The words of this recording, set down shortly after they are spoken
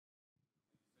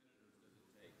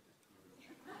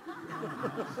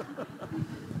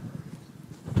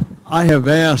I have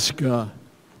asked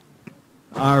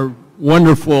our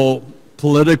wonderful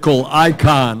political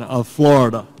icon of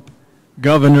Florida,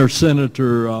 Governor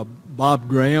Senator Bob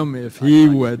Graham, if he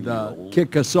would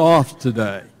kick us off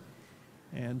today.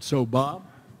 And so, Bob.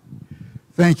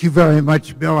 Thank you very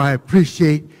much, Bill. I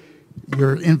appreciate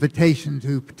your invitation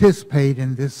to participate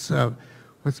in this,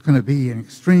 what's going to be an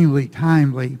extremely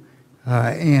timely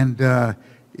and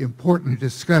important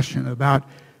discussion about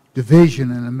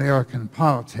division in American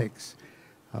politics.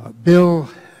 Bill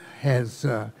has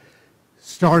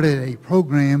started a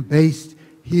program based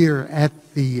here at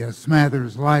the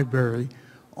Smathers Library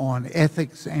on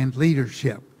ethics and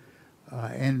leadership.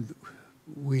 And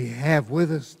we have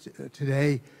with us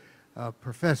today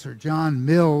Professor Jon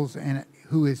Mills,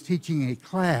 who is teaching a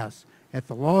class at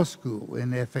the law school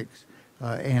in ethics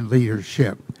and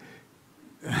leadership.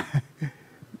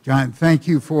 John, thank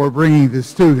you for bringing the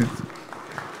students.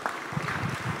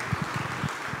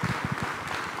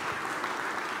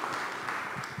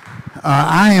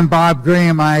 I am Bob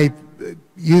Graham. I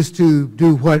used to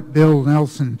do what Bill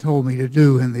Nelson told me to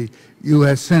do in the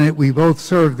U.S. Senate. We both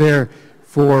served there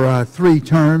for 3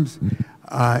 terms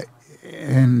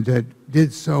and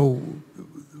did so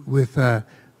with a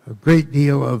great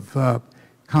deal of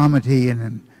comity and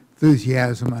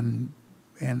enthusiasm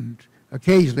and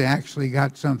occasionally actually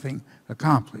got something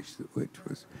accomplished,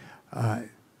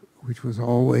 which was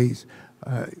always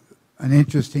an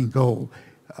interesting goal.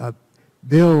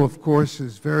 Bill, of course,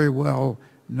 is very well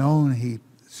known. He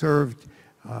served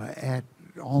at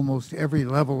almost every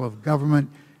level of government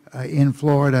in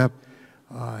Florida,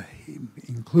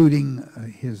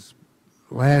 including his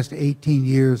last 18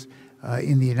 years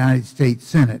in the United States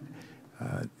Senate.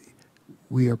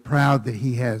 We are proud that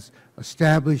he has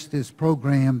established this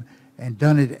program and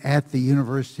done it at the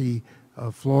University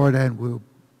of Florida, and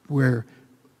where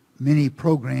many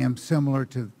programs similar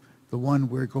to the one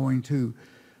we're going to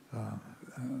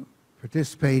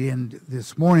participate in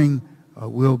this morning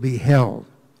will be held.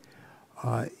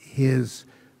 His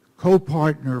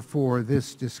co-partner for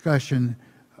this discussion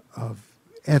of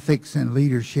ethics and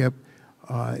leadership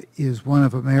is one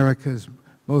of America's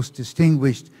most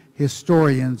distinguished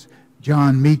historians,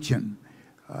 Jon Meacham.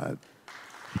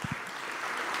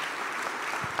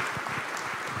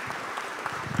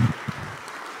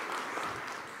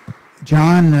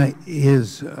 Jon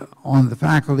is on the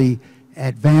faculty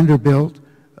at Vanderbilt,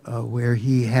 where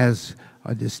he has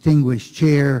a distinguished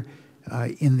chair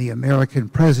in the American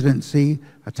presidency,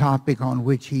 a topic on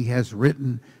which he has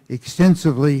written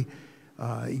extensively,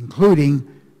 including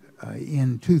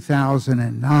in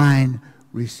 2009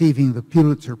 receiving the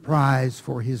Pulitzer Prize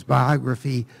for his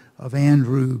biography of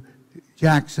Andrew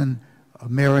Jackson,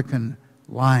 American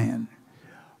Lion.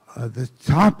 The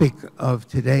topic of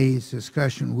today's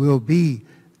discussion will be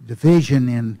division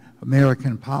in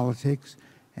American politics,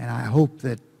 and I hope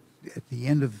that at the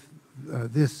end of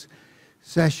this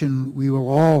session we will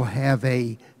all have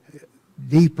a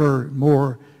deeper,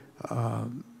 more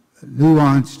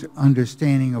nuanced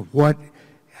understanding of what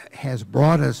has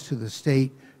brought us to the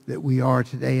state that we are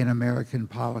today in American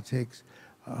politics,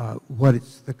 what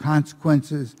the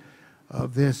consequences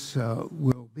of this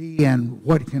will be, and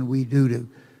what can we do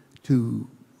to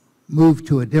move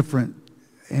to a different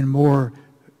and more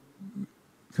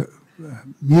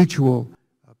mutual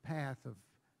path of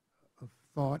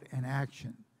thought and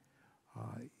action.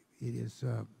 It is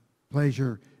a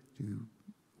pleasure to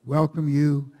welcome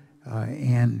you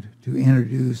and to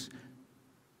introduce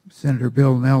Senator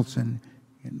Bill Nelson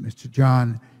and Mr.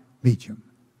 Jon Meacham.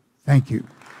 Thank you.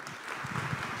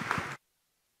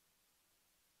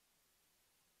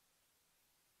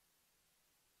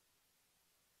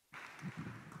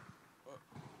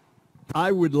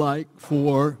 I would like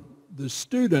for the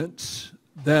students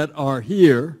that are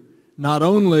here, not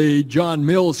only Jon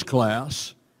Mills'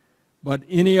 class, but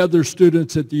any other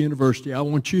students at the university, I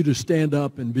want you to stand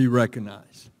up and be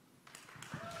recognized.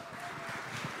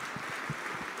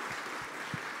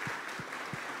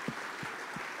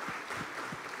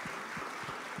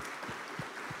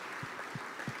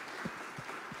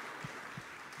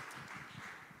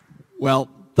 Well,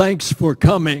 thanks for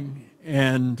coming,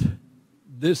 and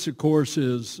this, of course,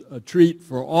 is a treat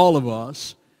for all of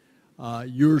us,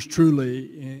 yours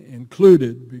truly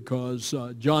included, because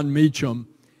Jon Meacham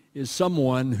is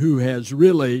someone who has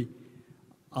really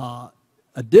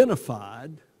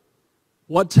identified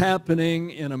what's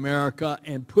happening in America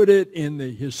and put it in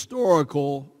the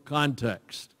historical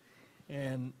context.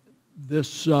 And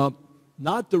this,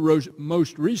 not the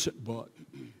most recent book,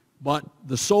 but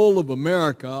The Soul of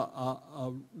America,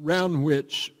 around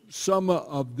which some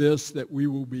of this that we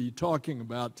will be talking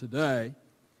about today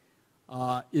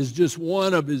is just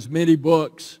one of his many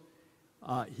books.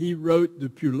 He wrote the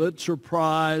Pulitzer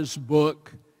Prize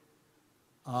book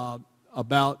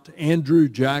about Andrew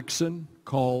Jackson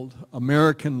called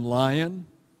American Lion.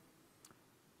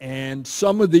 And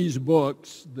some of these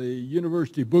books, the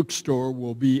university bookstore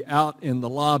will be out in the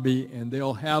lobby, and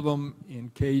they'll have them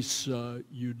in case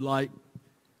you'd like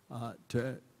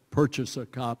to purchase a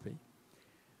copy.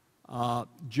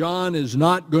 Jon is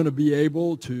not going to be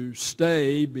able to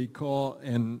stay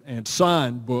and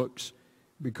sign books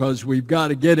because we've got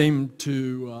to get him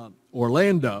to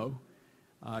Orlando.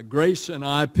 Grace and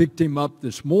I picked him up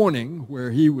this morning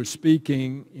where he was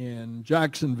speaking in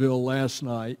Jacksonville last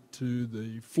night to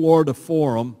the Florida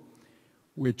Forum,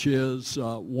 which is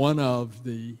one of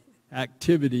the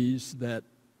activities that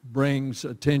brings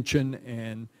attention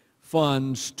and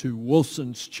funds to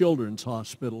Wilson's Children's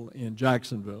Hospital in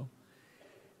Jacksonville.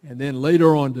 And then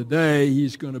later on today,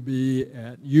 he's going to be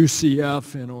at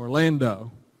UCF in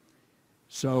Orlando.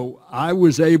 So I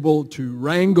was able to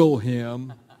wrangle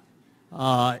him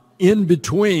in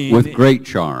between. With great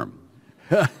charm.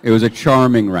 It was a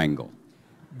charming wrangle.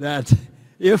 That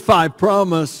if I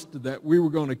promised that we were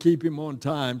going to keep him on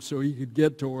time so he could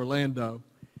get to Orlando,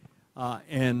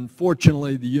 and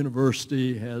fortunately the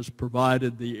university has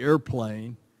provided the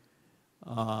airplane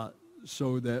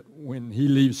so that when he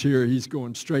leaves here, he's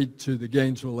going straight to the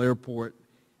Gainesville airport,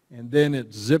 and then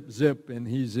it's zip, zip, and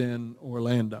he's in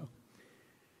Orlando.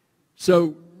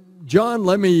 So, Jon,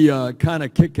 let me kind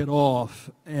of kick it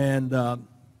off. And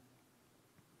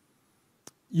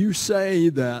you say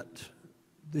that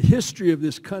the history of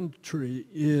this country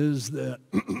is that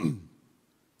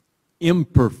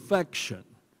imperfection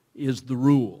is the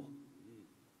rule.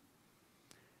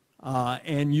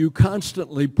 And you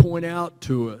constantly point out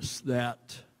to us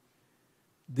that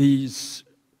these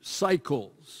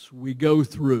cycles we go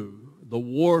through, the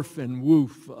warp and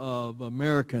woof of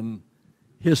American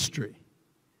history.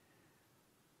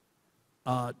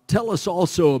 Tell us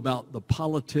also about the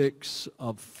politics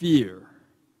of fear,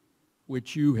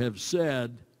 which you have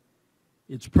said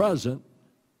it's present,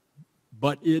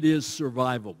 but it is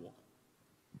survivable.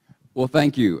 Well,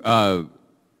 thank you.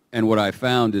 And what I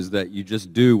found is that you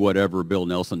just do whatever Bill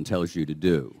Nelson tells you to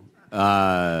do.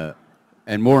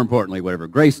 And more importantly, whatever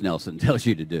Grace Nelson tells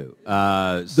you to do.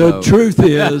 The truth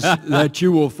is that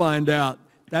you will find out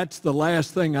that's the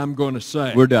last thing I'm going to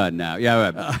say. We're done now.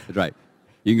 Yeah, that's right.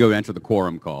 You can go answer the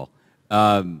quorum call.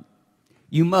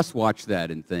 You must watch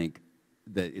that and think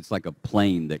that it's like a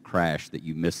plane that crashed that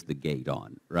you missed the gate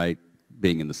on, right?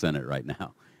 Being in the Senate right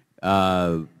now.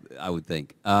 I would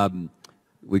think.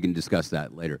 We can discuss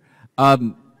that later.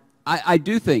 I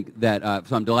do think that,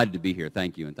 so I'm delighted to be here.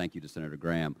 Thank you, and thank you to Senator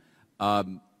Graham.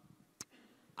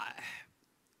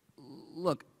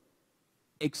 Look,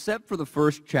 except for the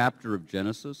first chapter of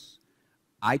Genesis,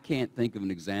 I can't think of an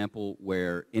example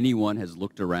where anyone has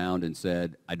looked around and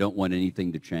said, I don't want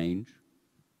anything to change.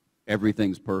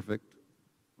 Everything's perfect.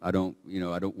 I don't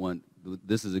want,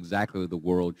 this is exactly what the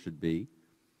world should be.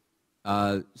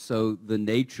 So the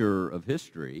nature of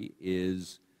history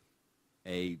is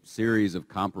a series of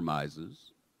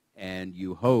compromises, and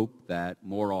you hope that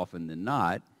more often than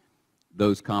not,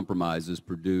 those compromises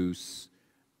produce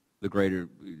the greater,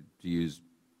 to use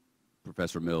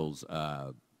Professor Mill's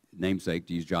namesake,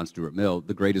 to use John Stuart Mill,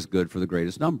 the greatest good for the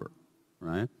greatest number,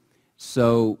 right?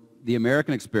 So the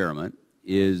American experiment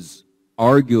is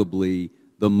arguably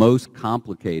the most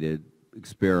complicated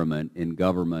experiment in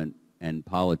government and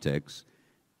politics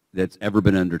that's ever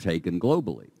been undertaken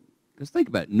globally. Because think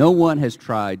about it, no one has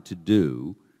tried to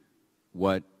do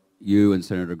what you and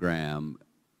Senator Graham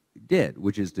did,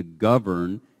 which is to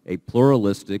govern a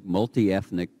pluralistic,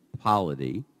 multi-ethnic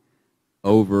polity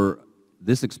over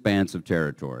this expanse of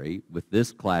territory with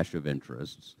this clash of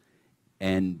interests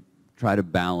and try to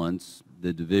balance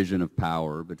the division of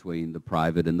power between the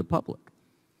private and the public.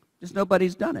 Just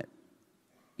nobody's done it.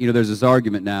 You know, there's this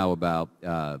argument now about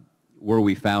were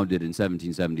we founded in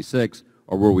 1776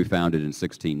 or were we founded in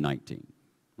 1619?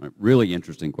 Right? Really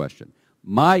interesting question.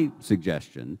 My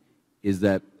suggestion is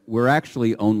that we're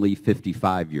actually only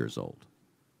 55 years old.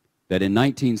 That in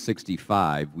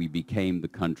 1965 we became the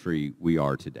country we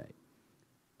are today.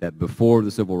 That before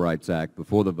the Civil Rights Act,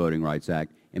 before the Voting Rights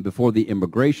Act, and before the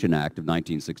Immigration Act of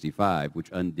 1965, which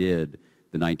undid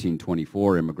the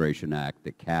 1924 Immigration Act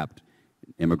that capped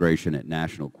immigration at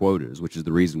national quotas, which is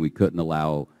the reason we couldn't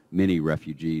allow many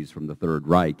refugees from the Third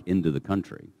Reich into the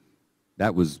country.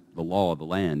 That was the law of the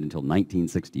land until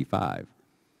 1965.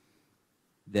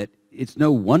 That it's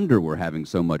no wonder we're having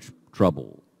so much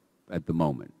trouble at the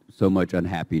moment, so much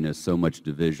unhappiness, so much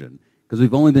division, because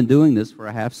we've only been doing this for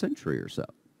a half century or so.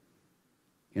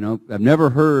 You know, I've never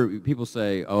heard people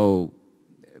say, oh,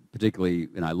 particularly,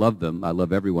 and I love them, I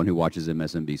love everyone who watches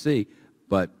MSNBC,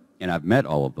 and I've met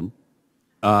all of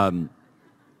them,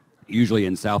 usually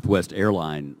in Southwest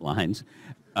airline lines,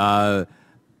 and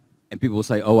people will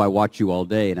say, oh, I watch you all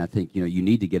day, and I think, you know, you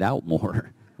need to get out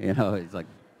more. You know, it's like,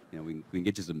 you know, we can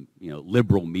get you some, you know,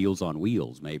 liberal Meals on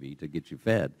Wheels, maybe, to get you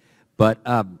fed. But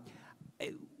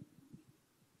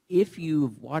if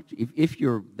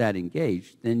you're that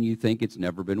engaged, then you think it's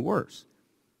never been worse.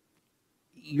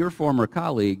 Your former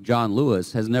colleague, John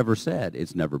Lewis, has never said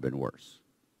it's never been worse.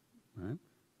 Right?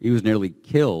 He was nearly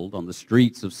killed on the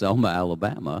streets of Selma,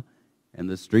 Alabama, and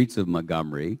the streets of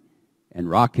Montgomery, and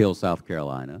Rock Hill, South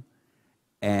Carolina,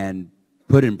 and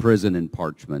put in prison in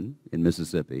Parchman in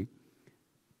Mississippi,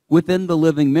 within the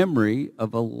living memory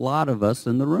of a lot of us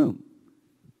in the room.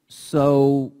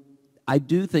 So I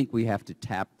do think we have to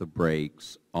tap the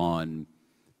brakes on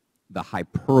the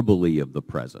hyperbole of the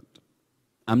present.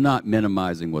 I'm not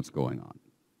minimizing what's going on,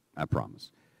 I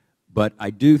promise. But I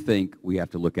do think we have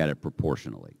to look at it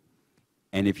proportionally.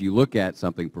 And if you look at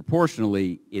something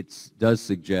proportionally, it does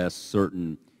suggest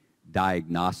certain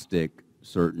diagnostic,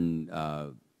 certain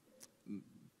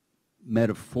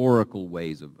metaphorical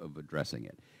ways of addressing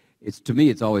it. To me,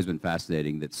 it's always been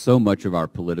fascinating that so much of our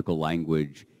political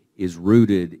language is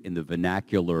rooted in the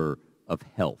vernacular of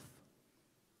health,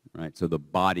 right? So the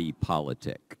body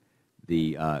politic,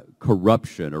 the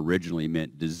corruption originally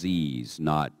meant disease,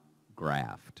 not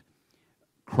graft.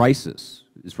 Crisis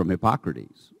is from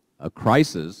Hippocrates. A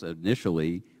crisis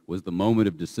initially was the moment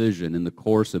of decision in the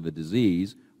course of a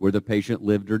disease where the patient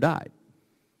lived or died.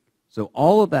 So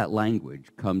all of that language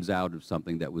comes out of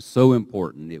something that was so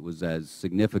important, it was as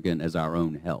significant as our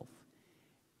own health.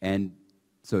 And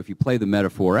so if you play the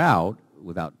metaphor out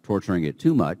without torturing it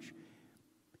too much,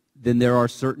 then there are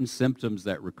certain symptoms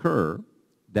that recur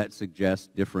that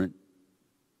suggest different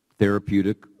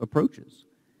therapeutic approaches.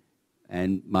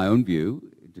 And my own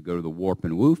view, to go to the warp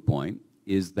and woof point,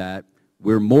 is that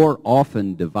we're more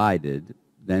often divided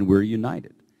than we're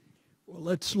united. Well,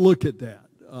 let's look at that.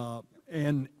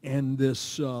 And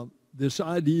this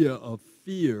idea of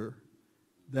fear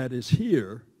that is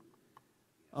here,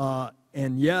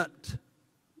 and yet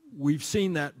we've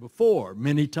seen that before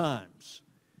many times.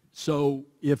 So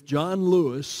if John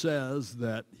Lewis says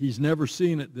that he's never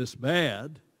seen it this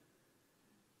bad,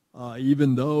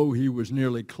 even though he was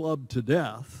nearly clubbed to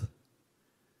death,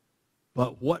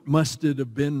 but what must it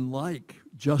have been like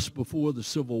just before the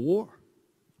Civil War?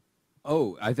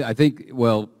 Oh, I think,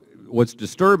 well, what's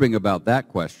disturbing about that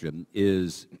question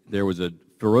is there was a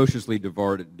ferociously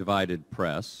divided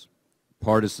press,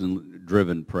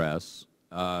 partisan-driven press,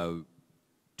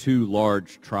 two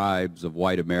large tribes of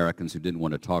white Americans who didn't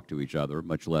want to talk to each other,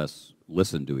 much less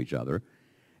listen to each other,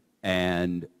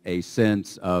 and a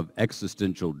sense of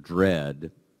existential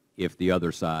dread if the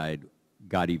other side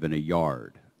got even a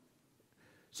yard.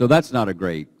 So that's not a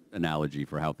great analogy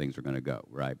for how things are going to go,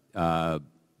 right?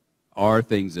 Are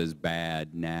things as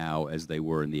bad now as they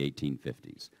were in the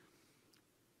 1850s?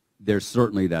 There's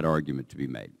certainly that argument to be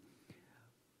made.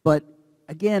 But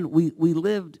again, we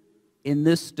lived in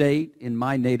this state, in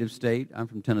my native state. I'm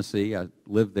from Tennessee. I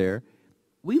lived there.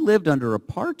 We lived under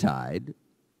apartheid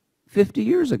 50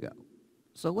 years ago.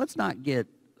 So let's not get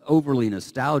overly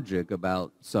nostalgic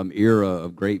about some era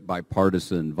of great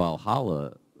bipartisan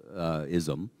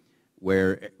Valhalla-ism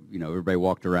where, you know, everybody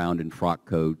walked around in frock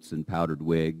coats and powdered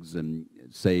wigs and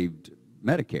saved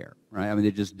Medicare, right? I mean,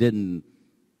 it just didn't.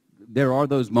 There are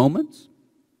those moments,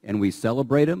 and we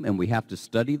celebrate them, and we have to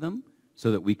study them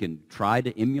so that we can try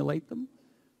to emulate them,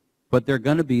 but they're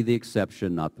going to be the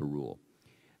exception, not the rule.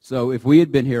 So if we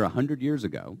had been here 100 years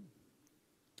ago,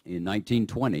 in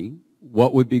 1920,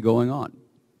 what would be going on?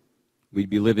 We'd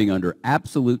be living under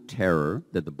absolute terror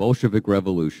that the Bolshevik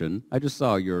Revolution, I just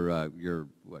saw your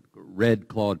red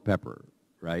clawed pepper,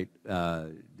 right,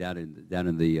 down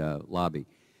in the lobby.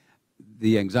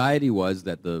 The anxiety was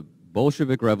that the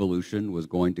Bolshevik Revolution was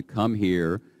going to come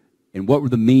here, and what were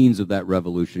the means of that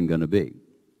revolution going to be?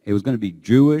 It was going to be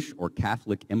Jewish or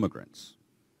Catholic immigrants,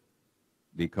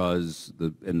 because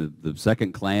the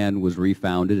Second Klan was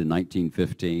refounded in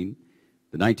 1915.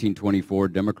 The 1924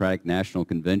 Democratic National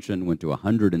Convention went to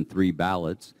 103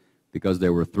 ballots because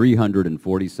there were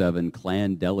 347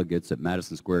 Klan delegates at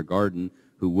Madison Square Garden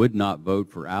who would not vote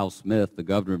for Al Smith, the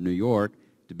governor of New York,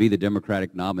 to be the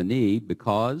Democratic nominee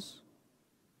because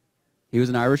he was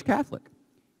an Irish Catholic.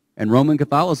 And Roman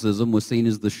Catholicism was seen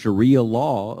as the Sharia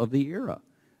law of the era.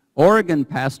 Oregon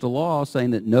passed a law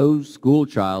saying that no school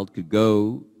child could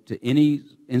go to any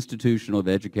institution of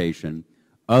education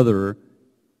other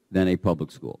than a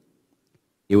public school.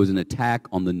 It was an attack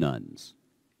on the nuns.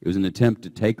 It was an attempt to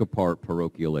take apart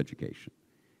parochial education.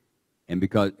 And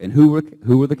who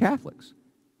were the Catholics?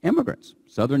 Immigrants,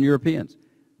 Southern Europeans.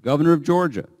 Governor of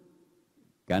Georgia,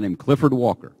 a guy named Clifford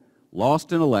Walker,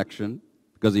 lost an election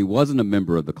because he wasn't a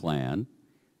member of the Klan,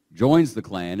 joins the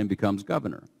Klan and becomes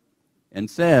governor, and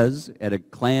says at a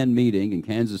Klan meeting in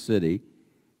Kansas City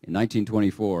in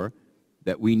 1924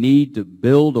 that we need to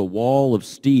build a wall of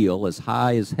steel as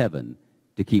high as heaven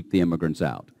to keep the immigrants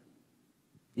out.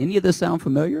 Any of this sound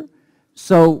familiar?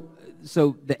 So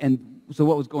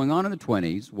what was going on in the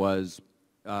 20s was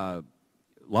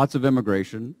lots of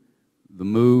immigration, the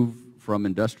move from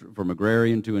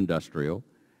agrarian to industrial,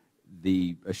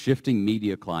 a shifting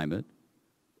media climate.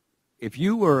 If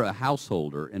you were a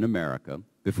householder in America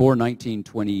before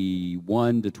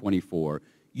 1921 to 24,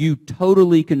 you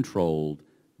totally controlled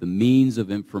the means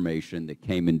of information that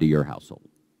came into your household,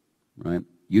 right?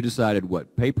 You decided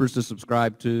what papers to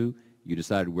subscribe to, you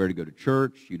decided where to go to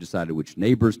church, you decided which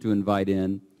neighbors to invite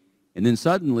in, and then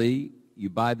suddenly you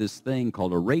buy this thing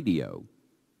called a radio,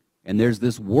 and there's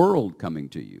this world coming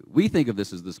to you. We think of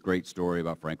this as this great story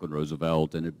about Franklin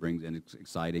Roosevelt, and it's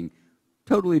exciting.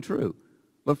 Totally true.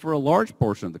 But for a large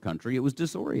portion of the country, it was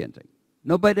disorienting.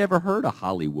 Nobody had ever heard of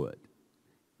Hollywood.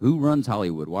 Who runs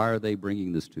Hollywood? Why are they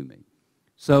bringing this to me?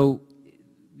 So,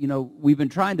 we've been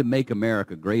trying to make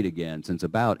America great again since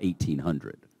about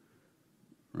 1800,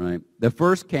 right? The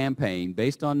first campaign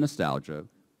based on nostalgia,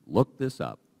 look this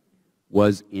up,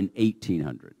 was in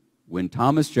 1800, when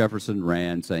Thomas Jefferson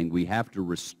ran saying we have to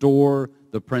restore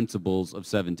the principles of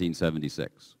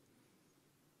 1776.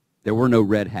 There were no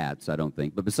red hats, I don't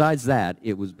think. But besides that,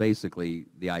 it was basically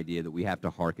the idea that we have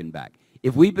to hearken back.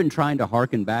 If we've been trying to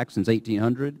hearken back since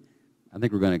 1800, I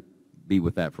think we're going to be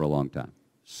with that for a long time.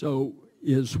 So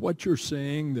is what you're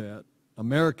saying that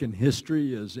American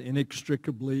history is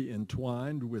inextricably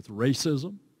entwined with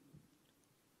racism?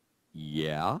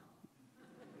 Yeah.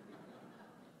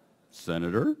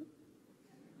 Senator?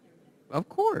 Of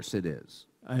course it is.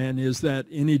 And is that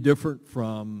any different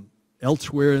from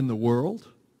elsewhere in the world?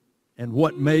 And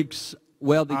what makes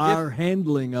our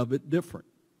handling of it different?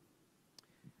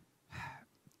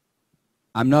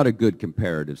 I'm not a good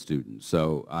comparative student,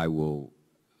 so I will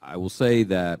say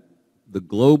that the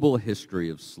global history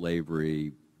of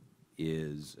slavery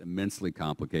is immensely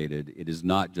complicated. It is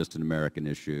not just an American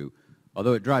issue,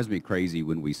 although it drives me crazy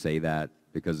when we say that,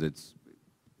 because it's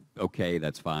okay,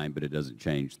 that's fine, but it doesn't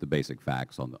change the basic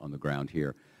facts on the ground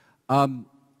here.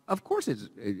 Of course, it's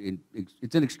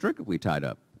inextricably tied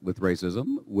up with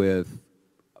racism, with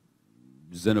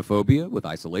xenophobia, with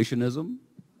isolationism,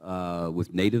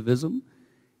 with nativism.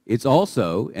 It's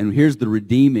also, and here's the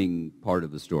redeeming part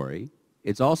of the story,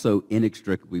 it's also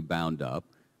inextricably bound up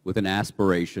with an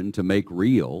aspiration to make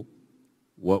real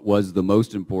what was the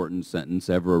most important sentence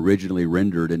ever originally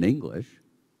rendered in English,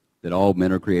 that all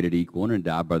men are created equal and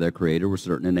endowed by their Creator with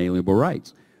certain inalienable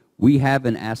rights. We have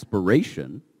an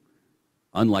aspiration,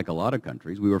 unlike a lot of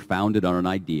countries. We were founded on an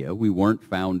idea. We weren't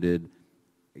founded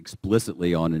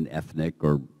explicitly on an ethnic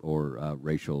or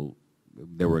racial.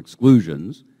 There were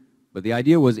exclusions. But the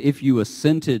idea was if you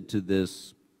assented to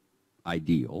this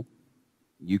ideal,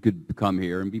 you could come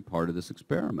here and be part of this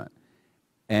experiment.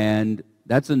 And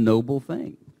that's a noble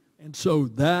thing. And so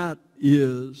that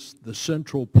is the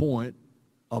central point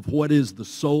of what is the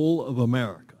soul of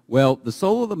America. Well, the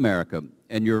soul of America,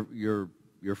 and your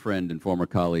friend and former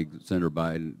colleague, Senator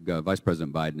Biden, Vice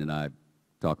President Biden, and I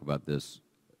talk about this.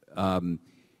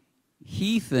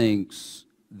 He thinks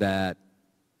that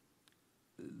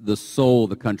the soul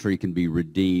of the country can be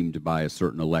redeemed by a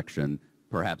certain election,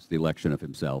 perhaps the election of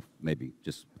himself, maybe,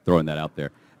 just throwing that out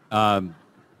there.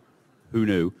 Who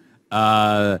knew?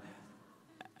 And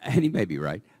he may be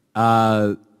right.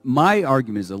 My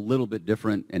argument is a little bit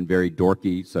different and very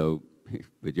dorky, so,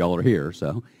 but y'all are here,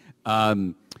 so.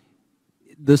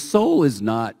 The soul is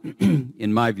not,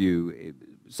 in my view,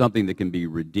 something that can be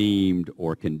redeemed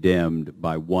or condemned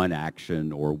by one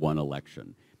action or one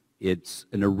election. It's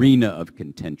an arena of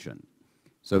contention.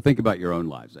 So think about your own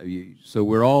lives. So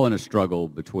we're all in a struggle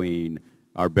between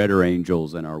our better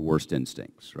angels and our worst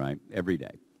instincts, right, every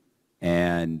day.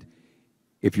 And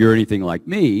if you're anything like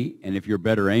me, and if your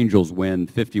better angels win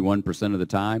 51% of the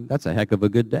time, that's a heck of a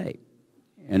good day.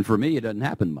 And for me, it doesn't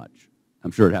happen much.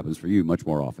 I'm sure it happens for you much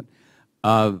more often.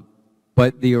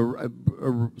 But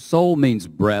the soul means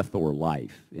breath or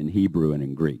life in Hebrew and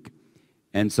in Greek.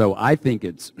 And so I think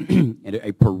it's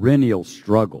a perennial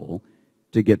struggle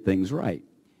to get things right.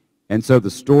 And so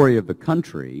the story of the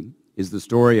country is the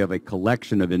story of a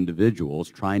collection of individuals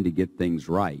trying to get things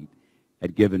right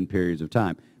at given periods of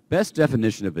time. Best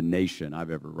definition of a nation I've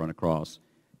ever run across,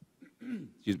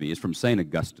 excuse me, is from St.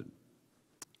 Augustine.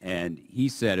 And he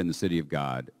said in The City of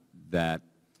God that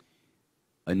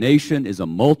a nation is a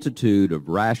multitude of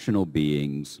rational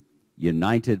beings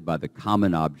united by the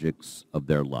common objects of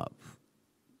their love.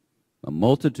 A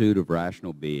multitude of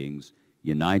rational beings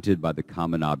united by the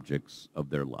common objects of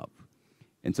their love.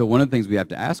 And so one of the things we have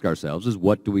to ask ourselves is,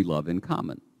 what do we love in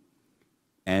common?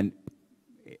 And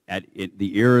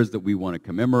the eras that we want to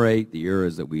commemorate, the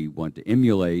eras that we want to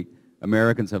emulate,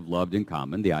 Americans have loved in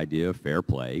common the idea of fair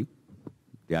play,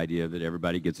 the idea that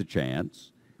everybody gets a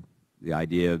chance, the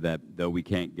idea that though we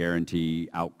can't guarantee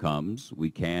outcomes, we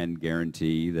can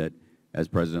guarantee that, as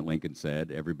President Lincoln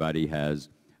said, everybody has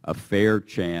a fair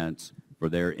chance for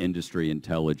their industry,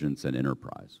 intelligence, and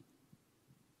enterprise.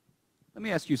 Let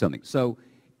me ask you something. So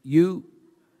you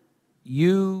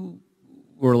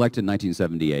were elected in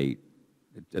 1978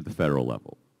 at the federal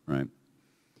level, right?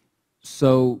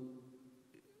 So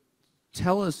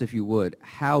tell us, if you would,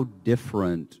 how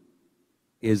different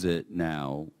is it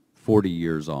now, 40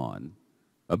 years on,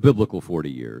 a biblical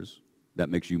 40 years, that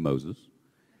makes you Moses?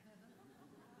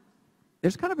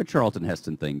 There's kind of a Charlton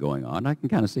Heston thing going on. I can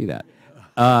kind of see that.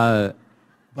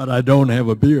 But I don't have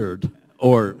a beard.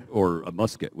 Or a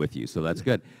musket with you, so that's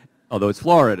good. Although it's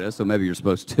Florida, so maybe you're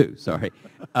supposed to. Sorry.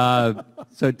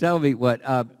 So tell me what,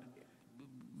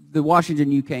 the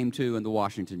Washington you came to and the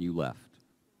Washington you left,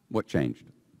 what changed?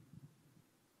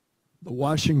 The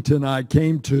Washington I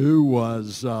came to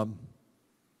was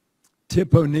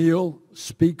Tip O'Neill,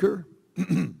 Speaker,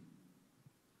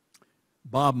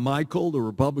 Bob Michel, the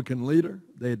Republican leader.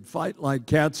 They'd fight like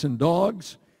cats and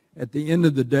dogs. At the end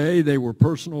of the day, they were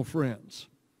personal friends.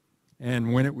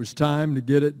 And when it was time to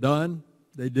get it done,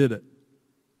 they did it.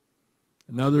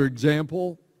 Another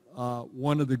example,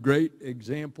 one of the great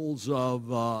examples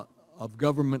of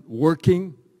government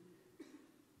working,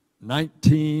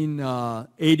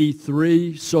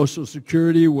 1983, Social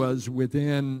Security was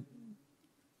within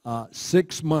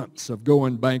 6 months of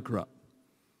going bankrupt.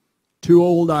 Two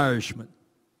old Irishmen,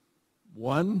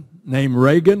 one named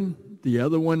Reagan, the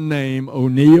other one named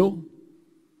O'Neill.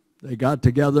 They got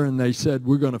together and they said,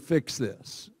 we're going to fix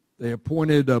this. They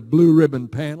appointed a blue ribbon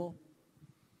panel,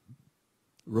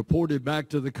 reported back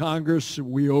to the Congress.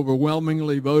 We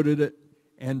overwhelmingly voted it.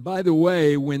 And by the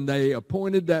way, when they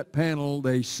appointed that panel,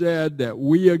 they said that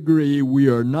we agree we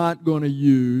are not going to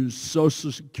use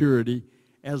Social Security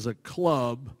as a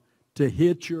club to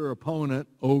hit your opponent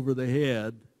over the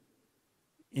head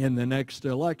in the next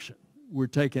election. We're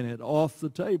taking it off the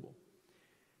table.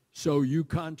 So you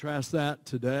contrast that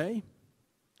today.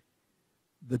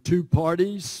 The two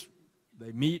parties,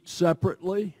 they meet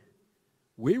separately.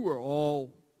 We were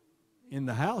all in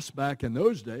the House back in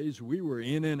those days. We were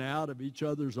in and out of each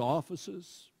other's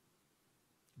offices,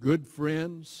 good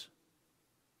friends.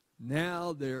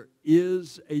 Now there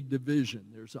is a division.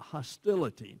 There's a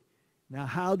hostility. Now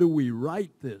how do we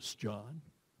right this, John?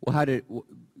 Well,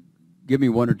 give me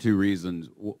one or two reasons.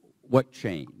 What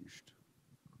changed?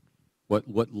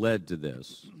 What led to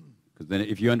this? Because then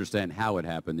if you understand how it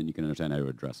happened, then you can understand how to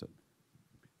address it.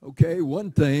 Okay,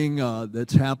 one thing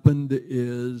that's happened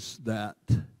is that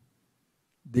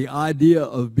the idea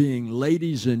of being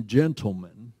ladies and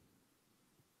gentlemen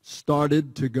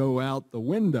started to go out the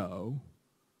window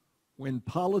when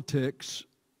politics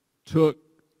took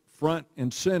front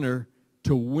and center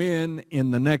to win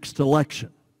in the next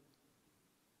election.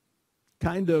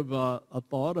 Kind of a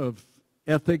thought of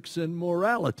ethics and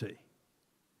morality.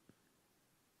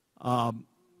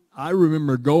 I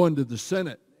remember going to the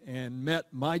Senate and met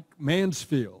Mike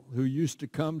Mansfield, who used to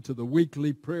come to the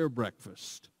weekly prayer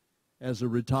breakfast as a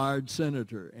retired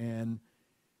senator. And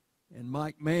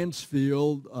Mike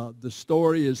Mansfield, the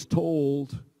story is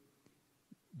told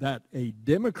that a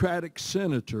Democratic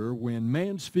senator, when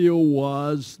Mansfield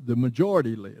was the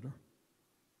majority leader,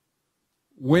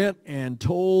 went and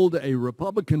told a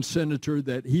Republican senator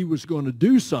that he was going to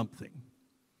do something.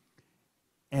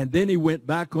 And then he went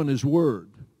back on his word.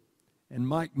 And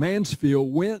Mike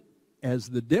Mansfield went as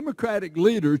the Democratic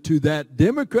leader to that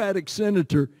Democratic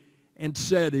senator and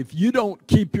said, if you don't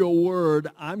keep your word,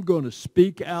 I'm going to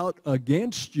speak out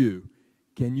against you.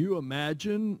 Can you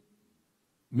imagine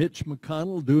Mitch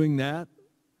McConnell doing that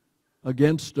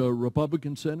against a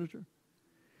Republican senator?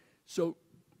 So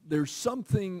there's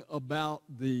something about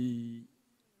the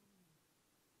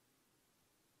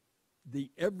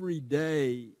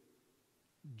everyday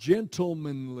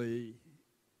gentlemanliness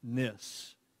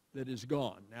that is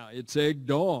gone. Now, it's egged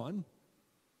on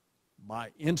by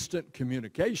instant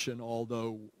communication,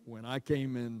 although when I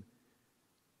came in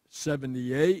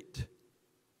 78,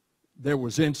 there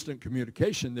was instant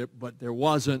communication, but there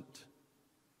wasn't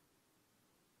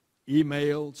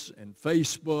emails and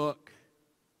Facebook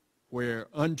where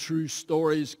untrue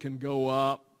stories can go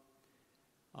up.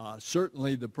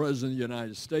 Certainly the President of the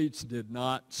United States did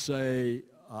not say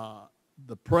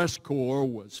the press corps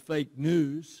was fake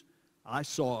news. I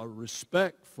saw a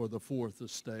respect for the Fourth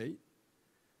Estate.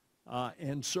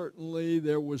 And certainly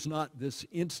there was not this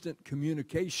instant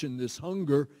communication, this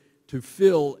hunger to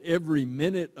fill every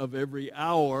minute of every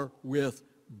hour with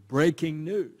breaking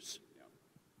news.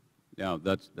 Yeah,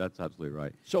 that's absolutely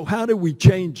right. So how do we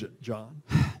change it, John?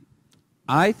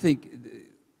 I think,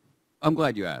 I'm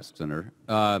glad you asked, Senator,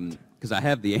 because I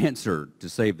have the answer to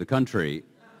save the country,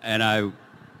 and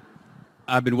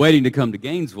I've been waiting to come to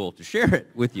Gainesville to share it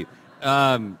with you.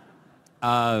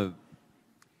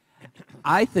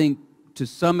 I think to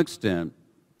some extent,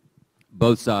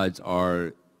 both sides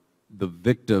are the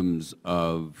victims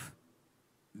of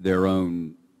their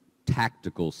own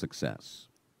tactical success,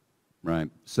 right?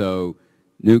 So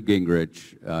Newt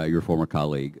Gingrich, your former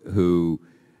colleague, who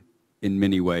in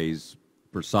many ways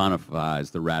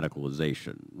personifies the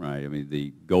radicalization, right? I mean,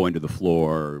 the going to the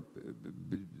floor,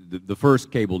 the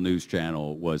first cable news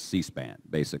channel was C-SPAN,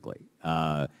 basically.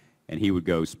 And he would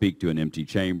go speak to an empty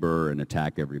chamber and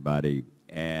attack everybody.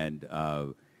 And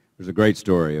there's a great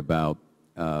story about,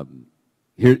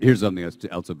 here's something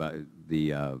else about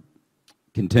the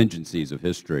contingencies of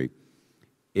history.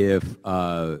 If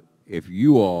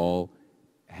you all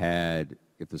had,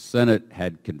 if the Senate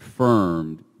had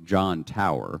confirmed John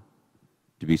Tower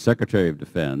to be Secretary of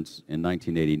Defense in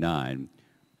 1989,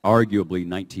 arguably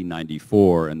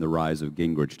 1994 and the rise of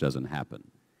Gingrich doesn't happen,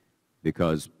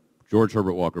 because George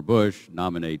Herbert Walker Bush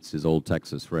nominates his old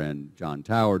Texas friend John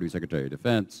Tower to be Secretary of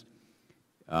Defense.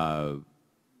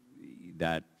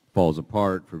 That falls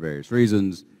apart for various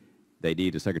reasons. They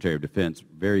need a Secretary of Defense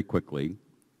very quickly.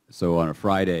 So on a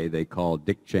Friday, they call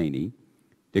Dick Cheney.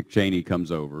 Dick Cheney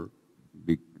comes over,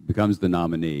 becomes the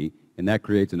nominee, and that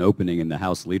creates an opening in the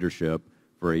House leadership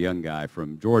for a young guy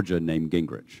from Georgia named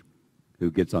Gingrich,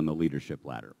 who gets on the leadership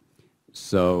ladder.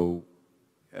 So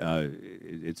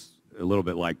it's a little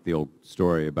bit like the old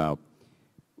story about,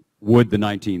 would the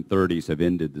 1930s have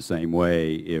ended the same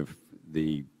way if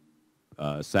the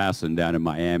assassin down in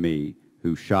Miami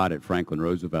who shot at Franklin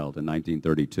Roosevelt in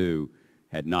 1932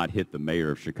 had not hit the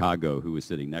mayor of Chicago who was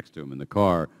sitting next to him in the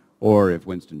car, or if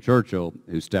Winston Churchill,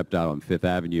 who stepped out on Fifth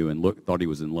Avenue and thought he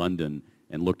was in London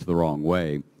and looked the wrong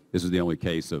way. This is the only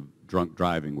case of drunk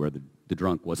driving where the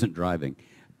drunk wasn't driving.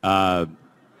 And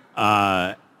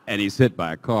he's hit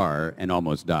by a car and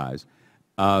almost dies.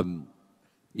 You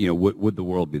know, would the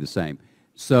world be the same?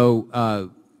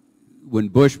 So when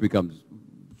Bush becomes,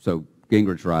 so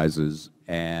Gingrich rises,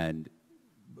 and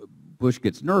Bush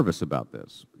gets nervous about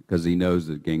this because he knows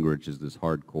that Gingrich is this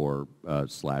hardcore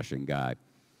slashing guy.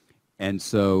 And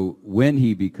so when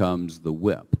he becomes the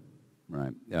whip,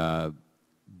 right,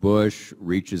 Bush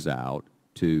reaches out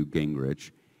to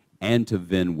Gingrich and to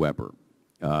Vin Weber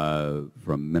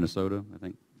from Minnesota, I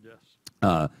think.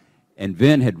 Yes. And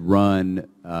Vin had run,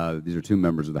 these are two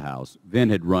members of the House, Vin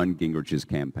had run Gingrich's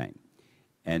campaign.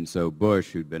 And so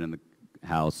Bush, who'd been in the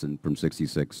House from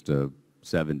 66 to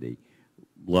 70,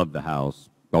 loved the House,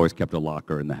 always kept a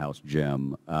locker in the House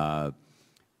gym.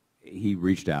 He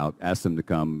reached out, asked them to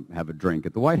come have a drink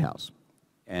at the White House.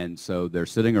 And so they're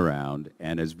sitting around,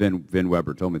 and as Vin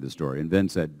Weber told me the story, and Vin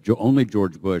said only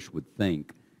George Bush would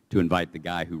think to invite the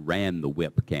guy who ran the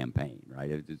whip campaign, right?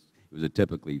 It was a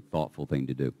typically thoughtful thing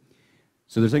to do.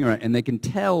 So they're sitting around, and they can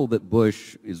tell that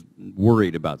Bush is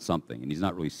worried about something, and he's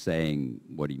not really saying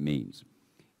what he means.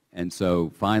 And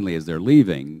so finally, as they're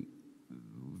leaving,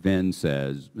 Vin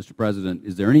says, "Mr. President,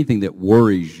 is there anything that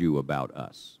worries you about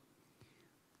us?"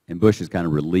 And Bush is kind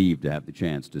of relieved to have the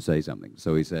chance to say something.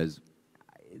 So he says,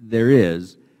 "There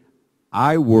is.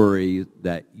 I worry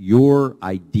that your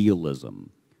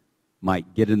idealism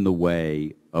might get in the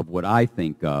way of what I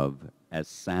think of as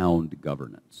sound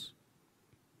governance."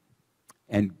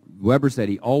 And Weber said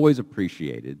he always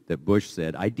appreciated that Bush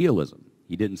said idealism.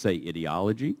 He didn't say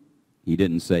ideology. He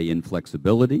didn't say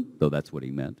inflexibility, though that's what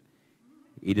he meant.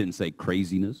 He didn't say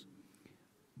craziness.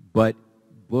 But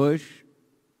Bush,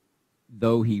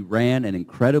 though he ran an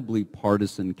incredibly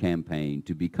partisan campaign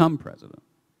to become president,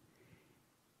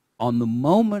 on the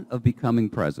moment of becoming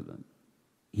president,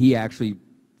 he actually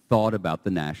thought about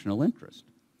the national interest.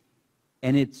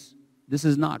 And this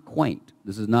is not quaint.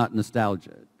 This is not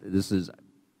nostalgia.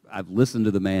 I've listened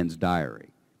to the man's diary.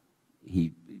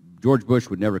 George Bush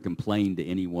would never complain to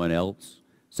anyone else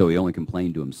So he only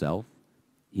complained to himself.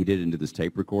 He did it into this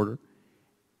tape recorder.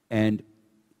 And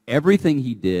everything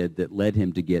he did that led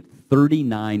him to get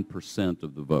 39%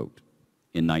 of the vote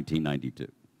in 1992.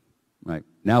 Right?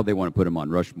 Now they want to put him on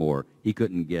Rushmore. He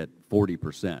couldn't get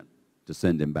 40% to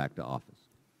send him back to office.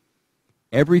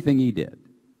 Everything he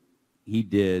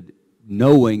did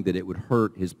knowing that it would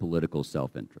hurt his political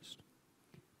self-interest.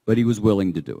 But he was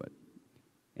willing to do it.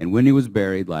 And when he was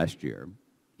buried last year,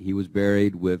 he was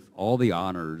buried with all the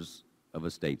honors of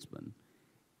a statesman.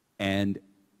 And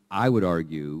I would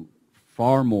argue is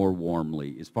far more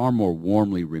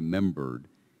warmly remembered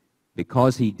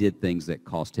because he did things that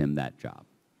cost him that job.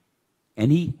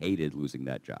 And he hated losing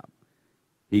that job.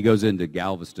 He goes into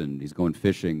Galveston, he's going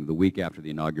fishing the week after the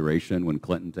inauguration when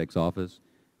Clinton takes office,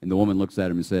 and the woman looks at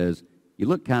him and says, "You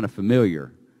look kind of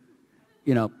familiar."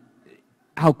 You know,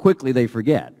 how quickly they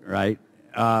forget, right?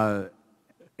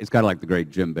 It's kind of like the great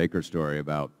Jim Baker story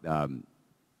about, can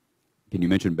you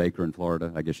mention Baker in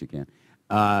Florida? I guess you can.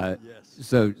 Yes.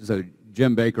 So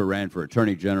Jim Baker ran for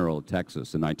Attorney General of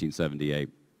Texas in 1978,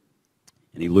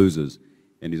 and he loses.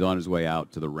 And he's on his way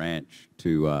out to the ranch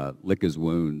to lick his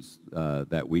wounds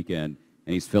that weekend,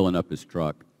 and he's filling up his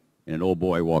truck. And an old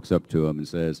boy walks up to him and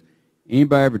says,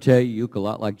 "Anybody ever tell you look a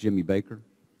lot like Jimmy Baker?"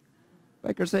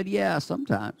 Baker said, "Yeah,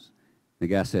 sometimes." The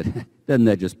guy said, "Doesn't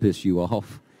that just piss you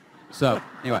off?" So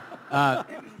anyway.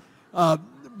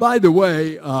 By the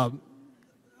way,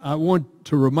 I want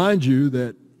to remind you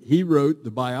that he wrote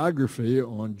the biography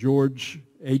on George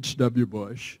H.W.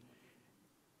 Bush,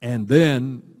 and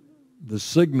then the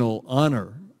signal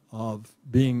honor of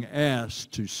being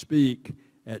asked to speak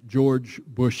at George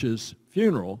Bush's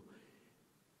funeral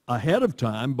ahead of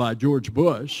time by George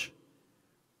Bush,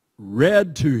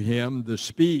 read to him the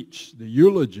speech, the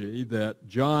eulogy that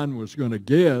John was going to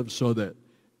give so that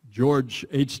George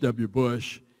H.W.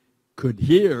 Bush could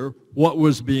hear what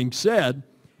was being said.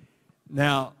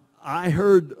 Now, I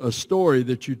heard a story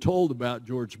that you told about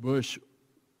George Bush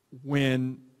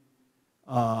when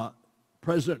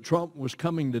President Trump was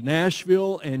coming to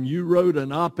Nashville, and you wrote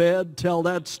an op-ed. Tell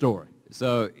that story.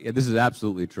 So yeah, this is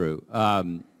absolutely true.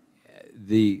 Unlike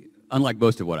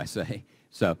most of what I say.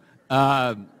 So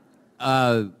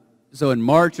in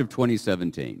March of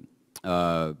 2017,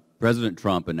 President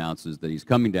Trump announces that he's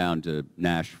coming down to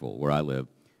Nashville, where I live,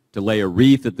 to lay a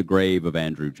wreath at the grave of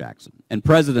Andrew Jackson. And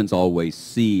presidents always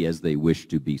see as they wish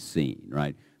to be seen,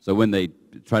 right? So when they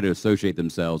try to associate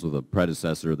themselves with a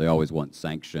predecessor, they always want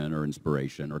sanction or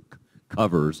inspiration or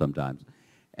cover sometimes.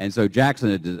 And so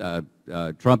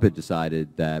Trump had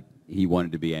decided that he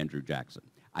wanted to be Andrew Jackson.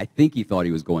 I think he thought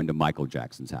he was going to Michael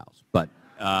Jackson's house, but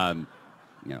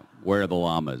where are the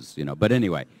llamas, But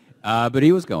anyway, but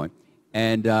he was going.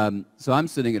 And so I'm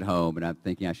sitting at home, and I'm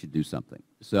thinking I should do something.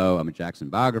 So I'm a Jackson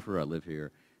biographer. I live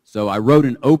here. So I wrote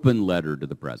an open letter to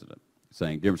the president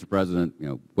saying, "Dear Mr. President,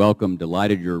 welcome,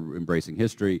 delighted you're embracing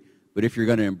history, but if you're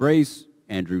going to embrace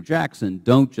Andrew Jackson,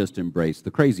 don't just embrace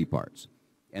the crazy parts."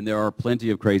 And there are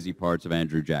plenty of crazy parts of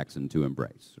Andrew Jackson to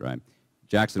embrace, right?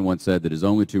 Jackson once said that his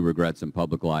only two regrets in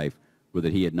public life were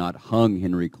that he had not hung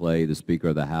Henry Clay, the Speaker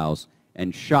of the House,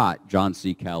 and shot John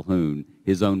C. Calhoun,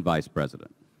 his own vice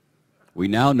president. We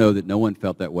now know that no one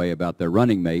felt that way about their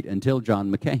running mate until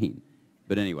John McCain.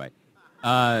 But anyway,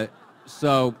 but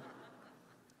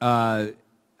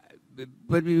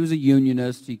he was a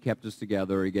unionist. He kept us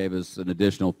together. He gave us an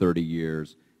additional 30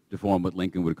 years to form what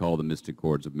Lincoln would call the mystic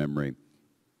chords of memory.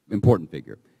 Important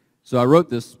figure. So I wrote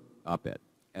this op-ed,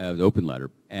 the open letter,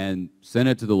 and sent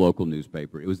it to the local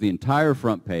newspaper. It was the entire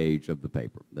front page of the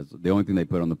paper. That's the only thing they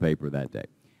put on the paper that day.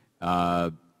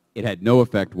 It had no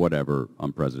effect whatever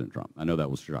on President Trump. I know that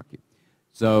will shock you.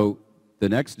 So the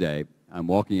next day, I'm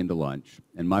walking into lunch,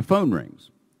 and my phone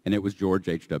rings, and it was George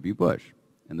H.W. Bush.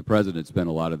 And the president spent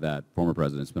a lot of that, former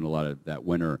president spent a lot of that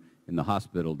winter in the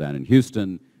hospital down in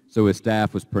Houston. So his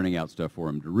staff was printing out stuff for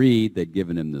him to read. They'd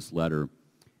given him this letter.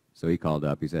 So he called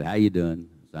up. He said, "How you doing?"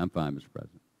 I said, "I'm fine, Mr.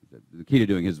 President." He said, the key to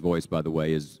doing his voice, by the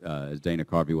way, is, as Dana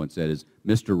Carvey once said, is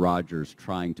Mr. Rogers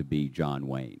trying to be John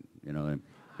Wayne. No,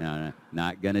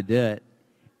 not going to do it.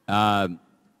 I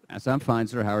said, "I'm fine,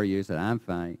 sir. How are you?" He said, "I'm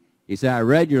fine." He said, "I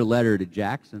read your letter to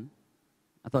Jackson."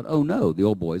 I thought, oh, no, the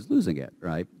old boy's losing it,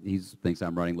 right? He thinks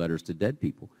I'm writing letters to dead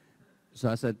people. So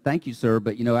I said, "Thank you, sir,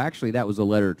 but, actually that was a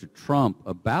letter to Trump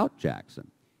about Jackson."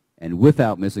 And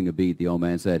without missing a beat, the old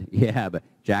man said, "Yeah, but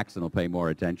Jackson will pay more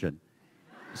attention."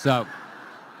 So,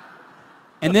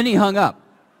 and then he hung up.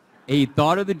 He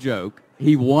thought of the joke.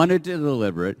 He wanted to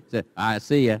deliver it. Said, "I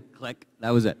see ya." Click.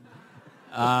 That was it.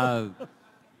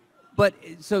 But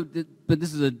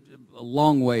this is a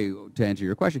long way to answer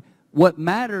your question. What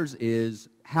matters is,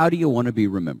 how do you want to be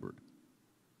remembered?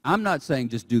 I'm not saying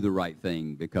just do the right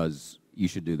thing because you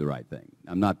should do the right thing.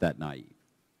 I'm not that naive.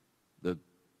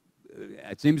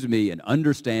 It seems to me an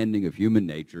understanding of human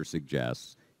nature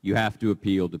suggests you have to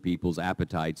appeal to people's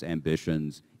appetites,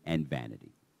 ambitions, and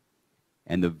vanity.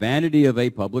 And the vanity of a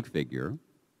public figure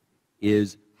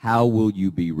is, how will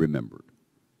you be remembered?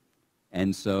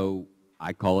 And so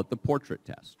I call it the portrait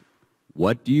test.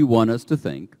 What do you want us to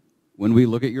think when we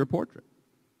look at your portrait?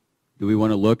 Do we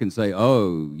want to look and say,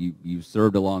 oh, you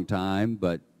served a long time,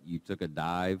 but you took a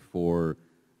dive for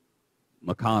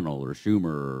McConnell or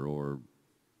Schumer or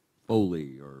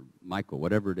Foley or Michael,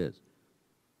 whatever it is?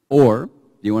 Or do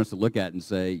you want us to look at it and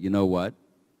say, you know what?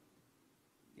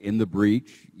 In the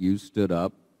breach, you stood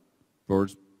up for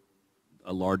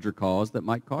a larger cause that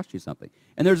might cost you something.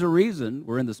 And there's a reason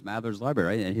we're in the Smathers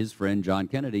Library, right? And his friend John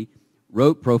Kennedy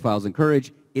wrote Profiles in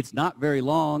Courage. It's not very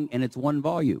long, and it's one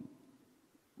volume,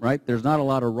 right? There's not a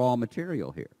lot of raw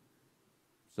material here.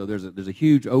 So there's a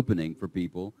huge opening for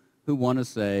people who want to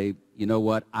say, you know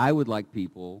what, I would like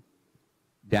people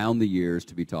down the years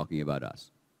to be talking about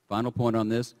us. Final point on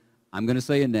this, I'm going to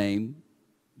say a name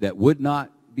that would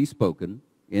not be spoken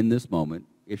in this moment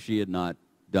if she had not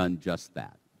done just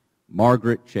that.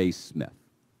 Margaret Chase Smith.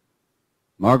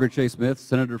 Margaret Chase Smith,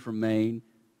 senator from Maine,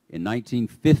 in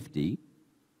 1950,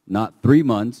 not 3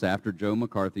 months after Joe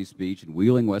McCarthy's speech in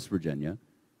Wheeling, West Virginia,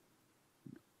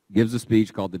 gives a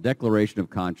speech called the Declaration of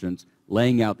Conscience,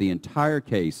 laying out the entire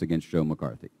case against Joe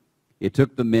McCarthy. It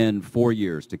took the men 4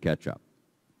 years to catch up.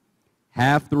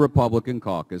 Half the Republican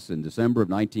caucus in December of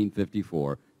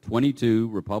 1954, 22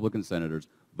 Republican senators,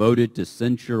 voted to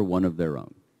censure one of their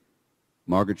own.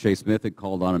 Margaret Chase Smith had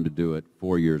called on him to do it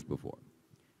 4 years before.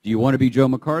 Do you want to be Joe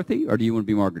McCarthy, or do you want to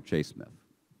be Margaret Chase Smith?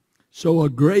 So a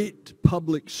great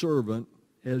public servant,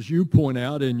 as you point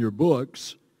out in your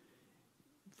books,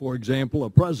 for example, a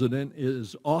president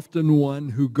is often one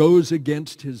who goes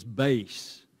against his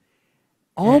base.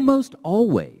 Almost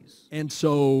always. And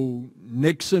so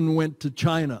Nixon went to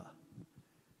China.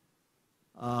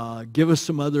 Give us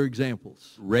some other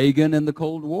examples. Reagan and the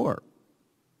Cold War,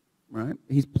 right?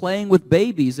 He's playing with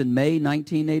babies in May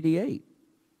 1988.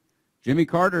 Jimmy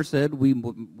Carter said we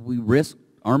risked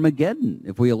Armageddon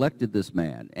if we elected this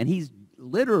man. And he's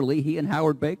literally, he and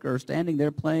Howard Baker are standing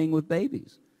there playing with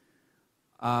babies.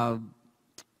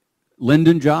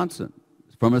 Lyndon Johnson,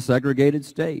 from a segregated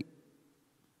state,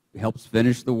 helps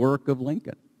finish the work of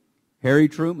Lincoln. Harry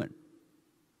Truman,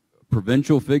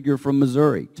 provincial figure from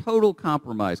Missouri, total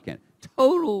compromise candidate,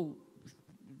 total,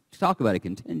 talk about a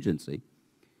contingency.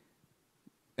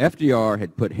 FDR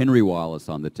had put Henry Wallace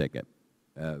on the ticket.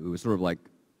 It was sort of like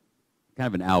kind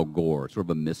of an Al Gore, sort of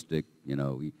a mystic, you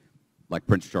know, like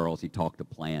Prince Charles, he talked to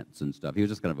plants and stuff. He was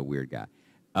just kind of a weird guy.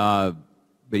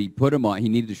 But he put him on, he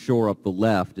needed to shore up the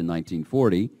left in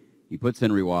 1940. He puts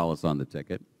Henry Wallace on the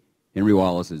ticket. Henry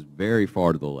Wallace is very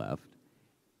far to the left.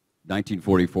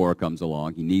 1944 comes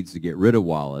along. He needs to get rid of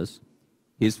Wallace.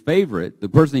 His favorite, the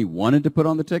person he wanted to put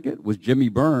on the ticket, was Jimmy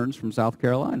Burns from South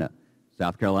Carolina.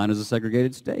 South Carolina is a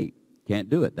segregated state. Can't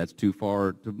do it. That's too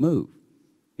far to move.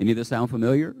 Any of this sound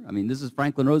familiar? I mean, this is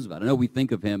Franklin Roosevelt. I know we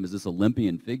think of him as this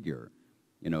Olympian figure,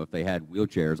 you know, if they had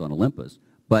wheelchairs on Olympus.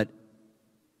 But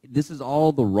this is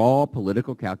all the raw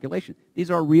political calculation.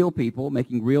 These are real people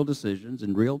making real decisions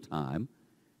in real time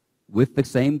with the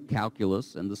same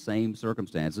calculus and the same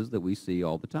circumstances that we see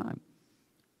all the time.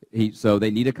 So they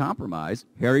need a compromise.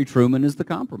 Harry Truman is the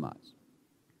compromise.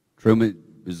 Truman,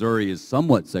 Missouri is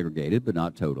somewhat segregated, but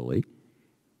not totally.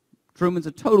 Truman's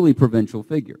a totally provincial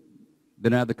figure.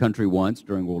 Been out of the country once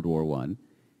during World War I.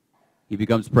 He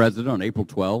becomes president on April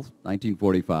 12th,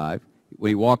 1945. When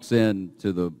he walks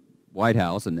into the White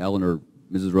House and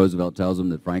Mrs. Roosevelt tells him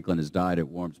that Franklin has died at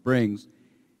Warm Springs,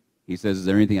 he says, is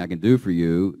there anything I can do for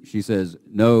you? She says,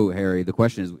 no, Harry, the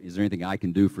question is there anything I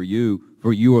can do for you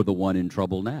are the one in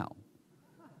trouble now?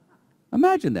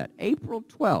 Imagine that, April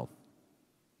 12th.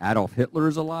 Adolf Hitler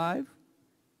is alive.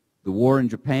 The war in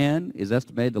Japan is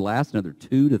estimated to last another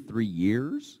 2 to 3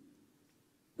 years.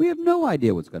 We have no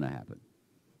idea what's going to happen.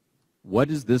 What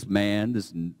does this man,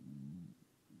 this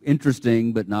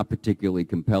interesting but not particularly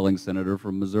compelling senator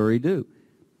from Missouri do?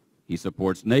 He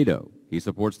supports NATO. He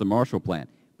supports the Marshall Plan.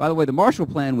 By the way, the Marshall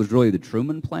Plan was really the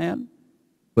Truman Plan,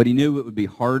 but he knew it would be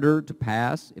harder to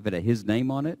pass if it had his name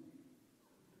on it.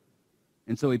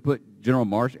 And so he put General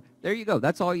Marshall. There you go.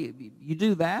 That's all you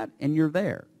do that, and you're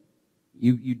there.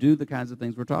 You do the kinds of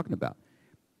things we're talking about.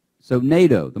 So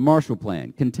NATO, the Marshall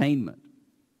Plan, containment.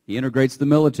 He integrates the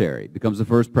military, becomes the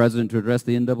first president to address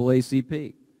the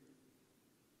NAACP.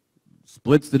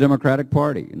 Splits the Democratic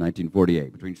Party in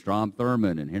 1948 between Strom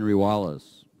Thurmond and Henry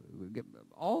Wallace.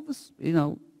 All this, you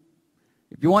know,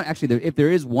 If you want, actually, if there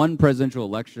is one presidential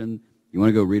election you want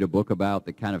to go read a book about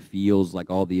that kind of feels like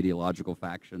all the ideological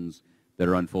factions that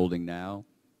are unfolding now,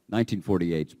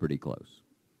 1948 is pretty close.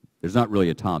 There's not really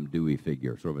a Tom Dewey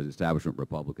figure, sort of an establishment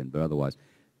Republican, but otherwise.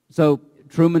 So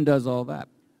Truman does all that.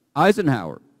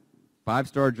 Eisenhower,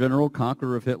 five-star general,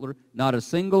 conqueror of Hitler. Not a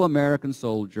single American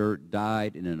soldier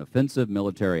died in an offensive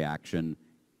military action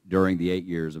during the 8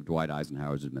 years of Dwight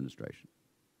Eisenhower's administration.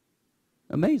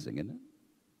 Amazing, isn't it?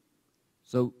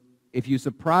 So if you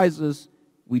surprise us,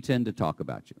 we tend to talk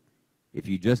about you. If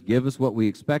you just give us what we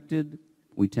expected,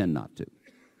 we tend not to.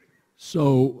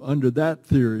 So under that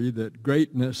theory that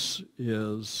greatness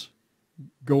is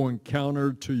going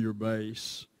counter to your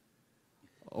base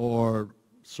or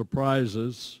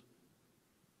surprises,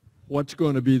 what's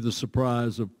going to be the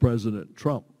surprise of President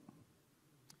Trump?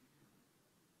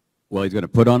 Well, he's going to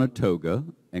put on a toga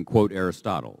and quote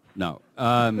Aristotle. No.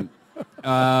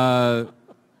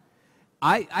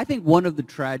 I think one of the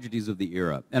tragedies of the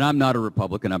era, and I'm not a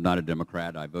Republican, I'm not a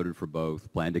Democrat, I voted for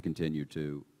both, plan to continue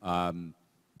to.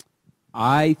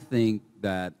 I think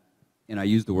that, and I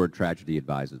use the word tragedy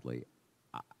advisedly,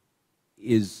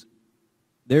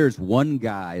 there's one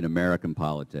guy in American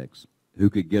politics who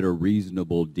could get a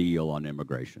reasonable deal on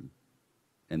immigration,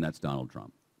 and that's Donald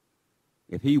Trump.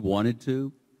 If he wanted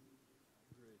to,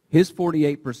 his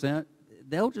 48%,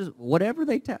 they'll just, whatever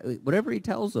he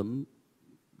tells them,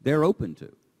 they're open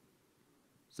to.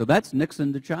 So that's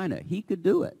Nixon to China. He could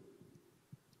do it.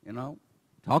 You know,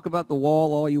 talk about the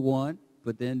wall all you want,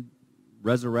 but then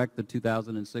resurrect the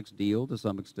 2006 deal to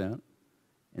some extent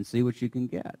and see what you can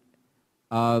get.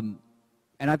 And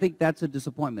I think that's a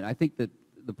disappointment. I think that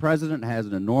the president has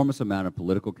an enormous amount of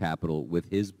political capital with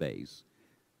his base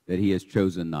that he has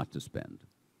chosen not to spend.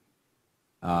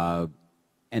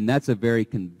 And that's a very,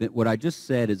 what I just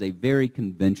said is a very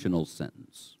conventional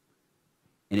sentence.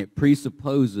 And it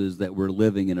presupposes that we're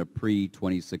living in a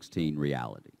pre-2016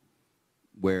 reality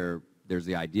where there's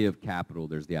the idea of capital,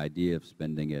 there's the idea of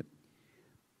spending it.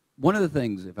 One of the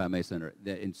things, if I may, Senator,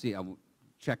 and see,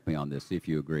 check me on this, see if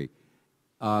you agree.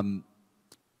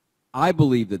 I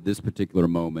believe that this particular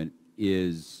moment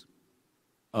is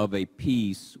of a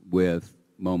piece with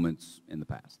moments in the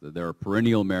past. That there are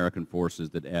perennial American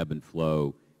forces that ebb and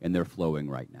flow, and they're flowing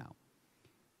right now.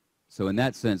 So in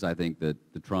that sense, I think that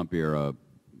the Trump era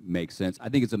makes sense. I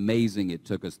think it's amazing it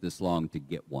took us this long to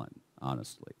get one,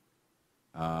 honestly.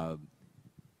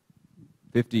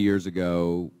 50 years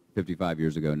ago, 55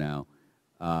 years ago now,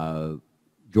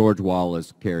 George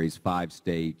Wallace carries 5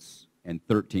 states and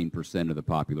 13% of the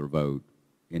popular vote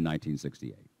in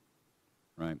 1968,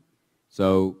 right?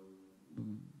 So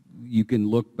you can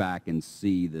look back and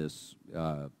see this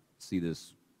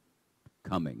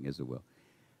coming, as it will.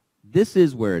 This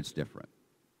is where it's different.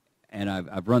 And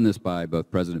I've run this by both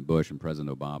President Bush and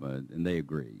President Obama, and they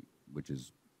agree,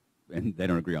 and they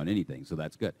don't agree on anything, so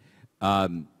that's good.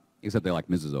 Except they like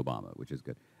Mrs. Obama, which is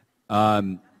good.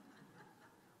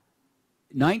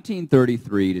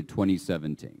 1933 to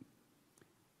 2017,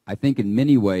 I think in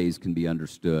many ways can be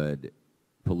understood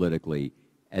politically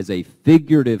as a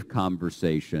figurative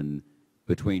conversation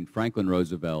between Franklin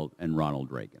Roosevelt and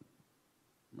Ronald Reagan.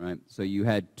 Right? So you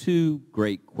had 2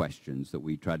 great questions that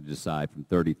we tried to decide from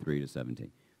 33 to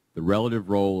 17. The relative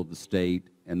role of the state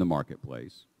and the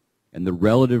marketplace, and the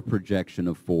relative projection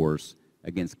of force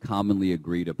against commonly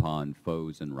agreed upon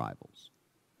foes and rivals.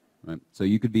 Right? So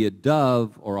you could be a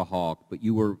dove or a hawk, but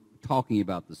you were talking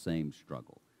about the same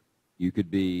struggle. You could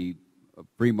be a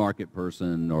free market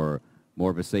person or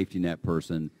more of a safety net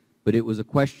person, but it was a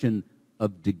question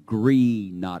of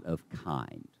degree, not of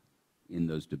kind, in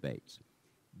those debates.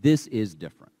 This is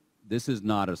different. This is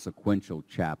not a sequential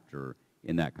chapter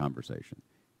in that conversation.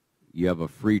 You have a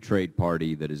free trade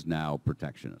party that is now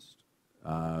protectionist.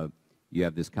 You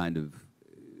have this kind of,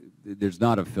 there's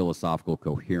not a philosophical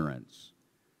coherence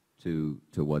to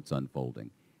what's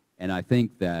unfolding. And I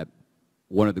think that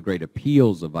one of the great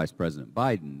appeals of Vice President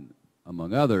Biden,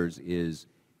 among others, is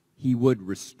he would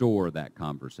restore that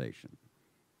conversation.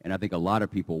 And I think a lot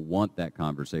of people want that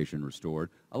conversation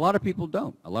restored. A lot of people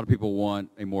don't. A lot of people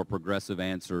want a more progressive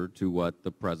answer to what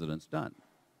the president's done.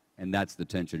 And that's the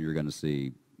tension you're going to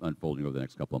see unfolding over the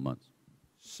next couple of months.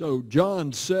 So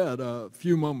John said a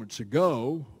few moments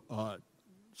ago,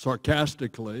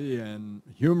 sarcastically and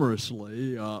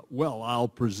humorously, well, I'll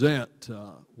present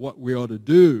what we ought to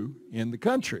do in the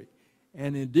country.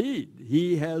 And indeed,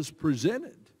 he has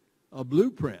presented a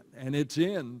blueprint, and it's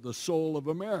in the soul of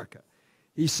America.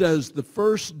 He says the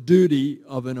first duty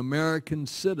of an American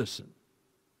citizen,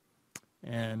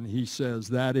 and he says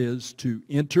that is to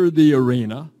enter the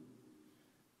arena,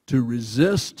 to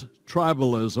resist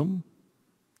tribalism,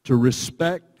 to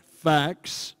respect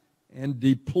facts and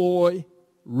deploy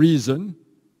reason,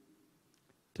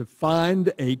 to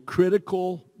find a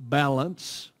critical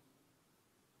balance,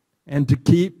 and to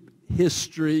keep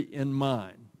history in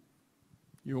mind.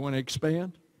 You want to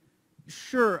expand?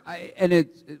 Sure,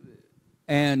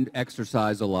 and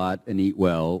exercise a lot and eat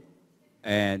well,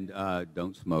 and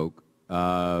don't smoke.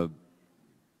 I'm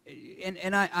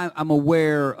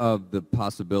aware of the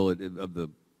possibility of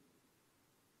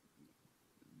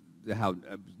how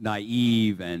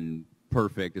naive and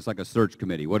perfect. It's like a search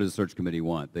committee. What does a search committee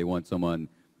want? They want someone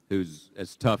who's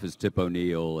as tough as Tip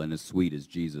O'Neill and as sweet as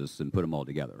Jesus, and put them all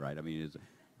together, right? I mean,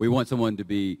 we want someone to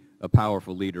be a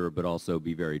powerful leader, but also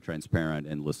be very transparent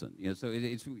and listen. So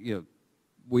it's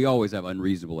we always have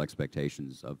unreasonable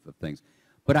expectations of things,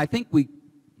 but I think we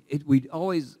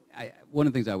always. One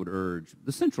of the things I would urge,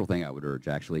 the central thing I would urge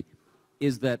actually,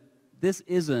 is that this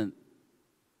isn't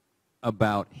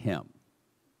about him,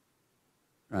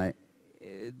 right?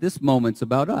 This moment's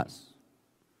about us,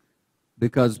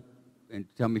 because, and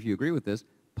tell me if you agree with this,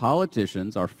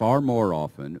 politicians are far more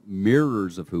often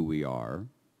mirrors of who we are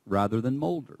rather than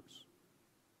molders,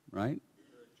 right?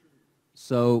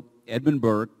 So Edmund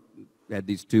Burke had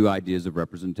these two ideas of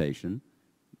representation,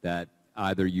 that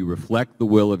either you reflect the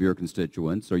will of your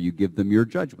constituents or you give them your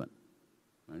judgment.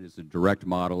 Right? It's a direct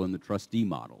model and the trustee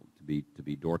model, to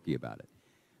be dorky about it.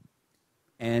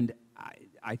 And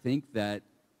I think that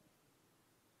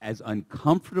as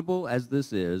uncomfortable as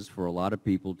this is for a lot of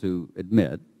people to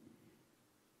admit,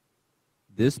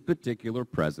 this particular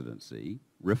presidency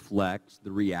reflects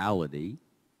the reality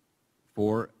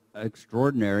for an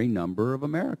extraordinary number of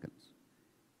Americans.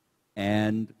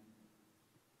 And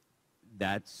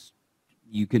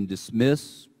you can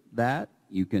dismiss that.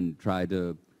 You can try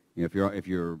to, if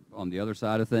you're on the other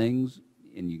side of things,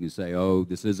 and you can say, oh,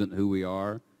 this isn't who we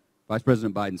are. Vice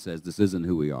President Biden says this isn't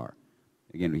who we are.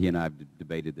 Again, he and I have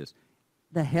debated this.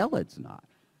 The hell it's not.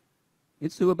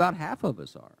 It's who about half of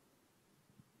us are.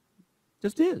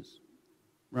 Just is,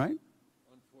 right?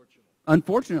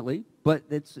 Unfortunately, but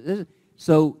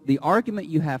so the argument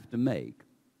you have to make,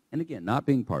 and again, not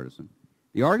being partisan,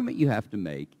 the argument you have to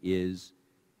make is,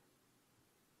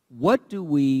 what's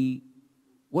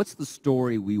the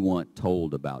story we want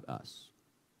told about us?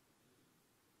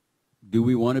 Do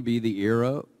we want to be the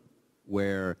era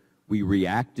where we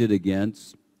reacted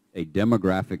against a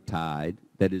demographic tide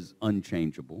that is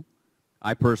unchangeable?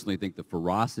 I personally think the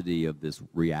ferocity of this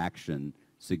reaction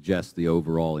suggests the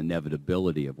overall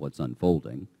inevitability of what's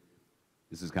unfolding.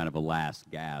 This is kind of a last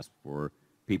gasp for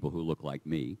people who look like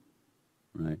me,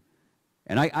 right?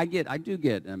 And I do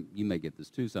get, you may get this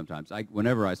too sometimes,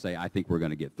 whenever I say I think we're going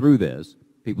to get through this,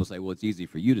 people say, well, it's easy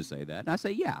for you to say that. And I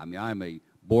say, yeah, I mean, I'm a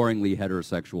boringly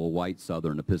heterosexual white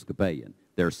Southern Episcopalian.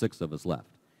 There are 6 of us left.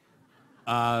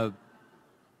 And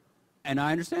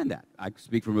I understand that. I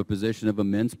speak from a position of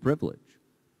immense privilege.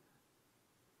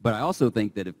 But I also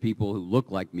think that if people who look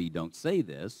like me don't say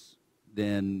this,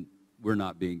 then we're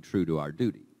not being true to our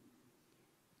duty.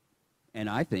 And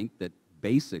I think that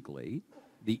basically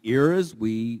the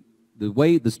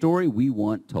story we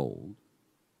want told,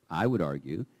 I would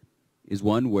argue, is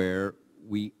one where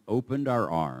we opened our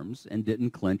arms and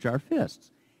didn't clench our fists.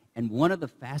 And one of the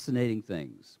fascinating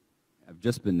things, I've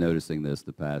just been noticing this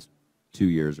the past 2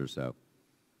 years or so,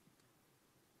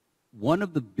 one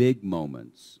of the big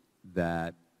moments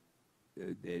that,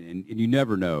 and you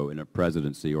never know in a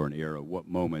presidency or an era what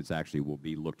moments actually will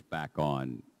be looked back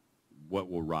on, what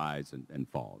will rise and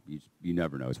fall. You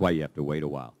never know. It's why you have to wait a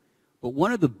while. But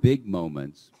one of the big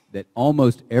moments that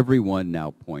almost everyone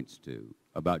now points to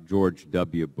about George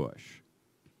W. Bush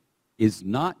is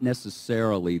not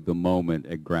necessarily the moment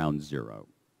at Ground Zero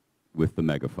with the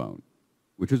megaphone,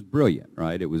 which was brilliant,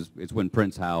 right? It's when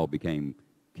Prince Hal became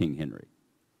King Henry.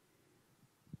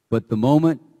 But the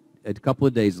moment, a couple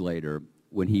of days later,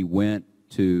 when he went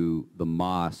to the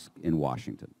mosque in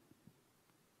Washington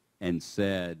and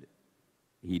said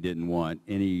he didn't want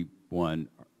anyone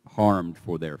harmed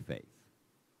for their faith.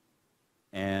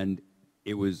 And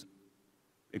it was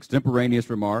extemporaneous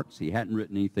remarks. He hadn't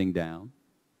written anything down.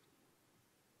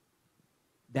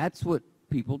 That's what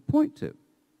people point to.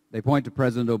 They point to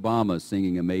President Obama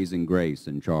singing Amazing Grace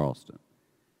in Charleston.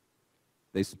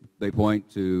 They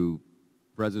point to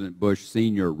President Bush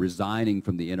Sr. resigning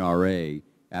from the NRA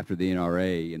after the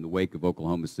NRA, in the wake of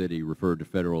Oklahoma City, referred to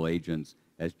federal agents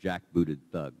as jackbooted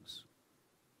thugs.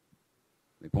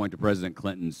 They point to President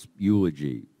Clinton's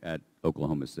eulogy at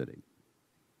Oklahoma City.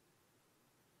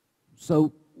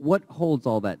 So what holds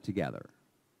all that together?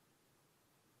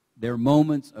 They're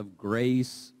moments of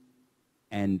grace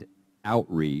and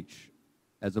outreach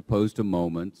as opposed to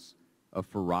moments of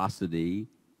ferocity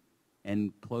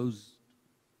and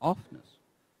closed-offness.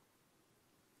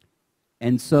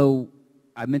 And so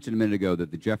I mentioned a minute ago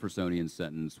that the Jeffersonian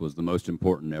sentence was the most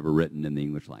important ever written in the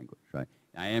English language, right?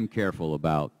 I am careful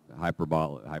about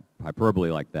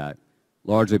hyperbole like that,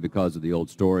 largely because of the old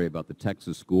story about the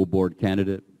Texas school board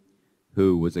candidate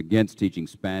who was against teaching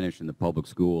Spanish in the public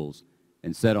schools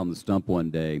and said on the stump one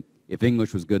day, if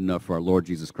English was good enough for our Lord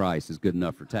Jesus Christ, it's good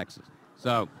enough for Texas.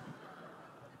 So,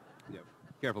 yeah,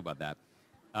 careful about that.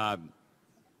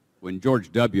 When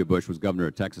George W. Bush was governor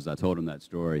of Texas, I told him that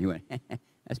story. He went,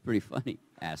 that's pretty funny,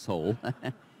 asshole.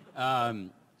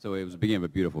 So it was the beginning of a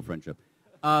beautiful friendship.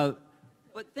 But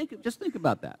just think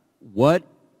about that. What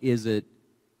is it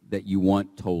that you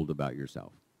want told about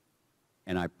yourself?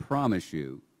 And I promise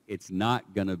you, it's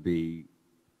not going to be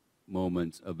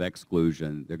moments of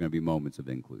exclusion. They're going to be moments of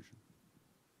inclusion.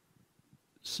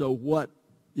 So what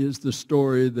is the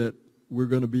story that we're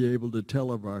going to be able to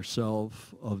tell of ourselves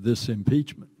of this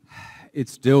impeachment?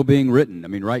 It's still being written. I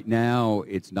mean, right now,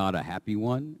 it's not a happy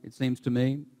one, it seems to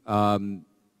me.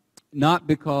 Not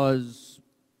because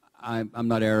I'm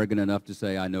not arrogant enough to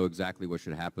say I know exactly what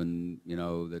should happen, you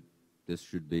know, that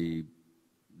this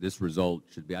result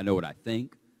should be. I know what I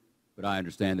think, but I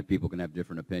understand that people can have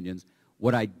different opinions.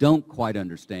 What I don't quite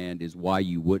understand is why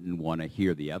you wouldn't want to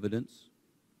hear the evidence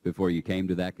before you came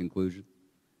to that conclusion.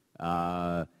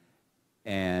 And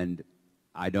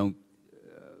I don't,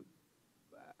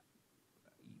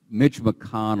 Mitch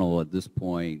McConnell at this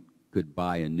point could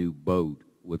buy a new boat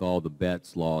with all the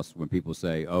bets lost when people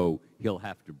say, oh, he'll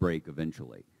have to break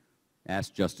eventually.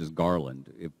 Ask Justice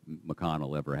Garland if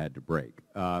McConnell ever had to break.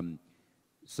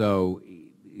 So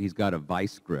he's got a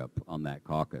vice grip on that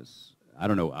caucus. I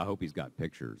don't know. I hope he's got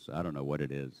pictures. I don't know what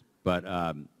it is. But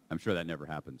I'm sure that never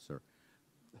happens, sir.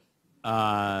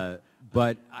 But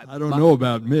I don't know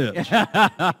about Mitch.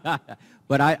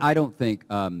 But I don't think,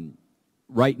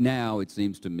 right now it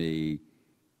seems to me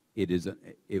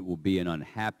it will be an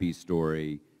unhappy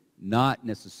story, not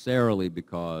necessarily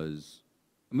because,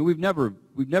 I mean, we've never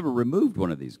removed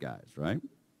one of these guys, right?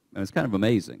 And it's kind of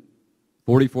amazing.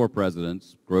 44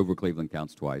 presidents, Grover Cleveland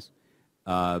counts twice,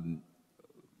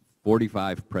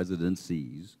 45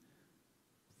 presidencies,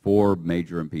 4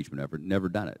 major impeachment efforts, never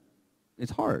done it.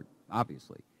 It's hard,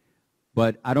 obviously.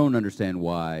 But I don't understand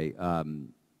why,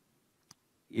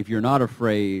 if you're not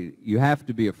afraid, you have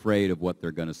to be afraid of what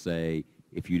they're going to say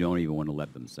if you don't even want to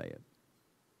let them say it.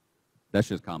 That's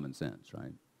just common sense,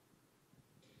 right?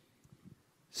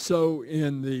 So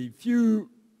in the few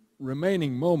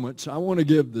remaining moments, I want to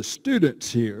give the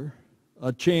students here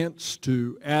a chance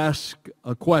to ask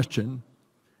a question.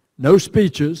 No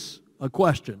speeches, a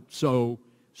question. So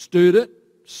student,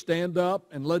 stand up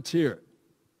and let's hear it.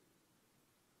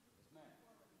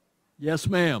 Yes,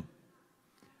 ma'am.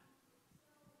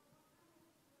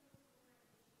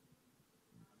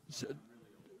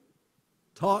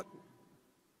 Talk.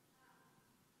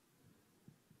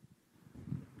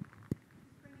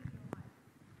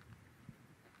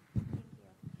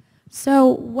 So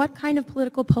what kind of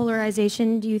political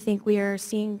polarization do you think we are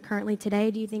seeing currently today?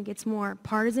 Do you think it's more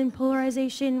partisan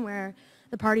polarization where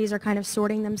the parties are kind of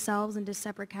sorting themselves into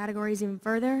separate categories even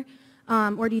further?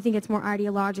 Or do you think it's more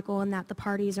ideological in that the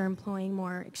parties are employing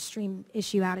more extreme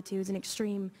issue attitudes and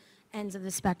extreme ends of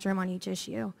the spectrum on each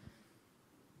issue?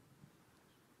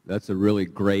 That's a really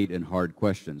great and hard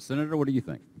question. Senator, what do you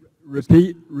think?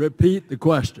 Repeat the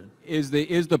question. Is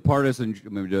the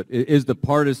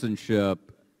partisanship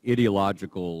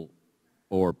ideological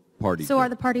or party? So are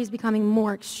the parties becoming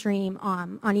more extreme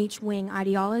on each wing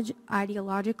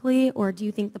ideologically, or do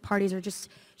you think the parties are just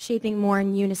shaping more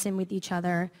in unison with each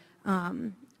other?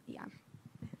 Yeah.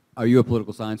 Are you a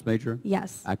political science major?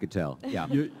 Yes. I could tell. Yeah.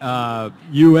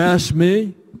 You asked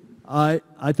me. I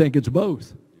think it's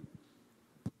both.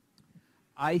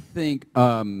 I think,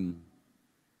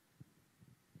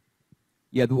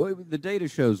 yeah, the data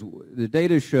shows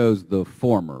the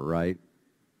former, right?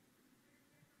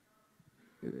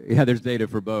 Yeah, there's data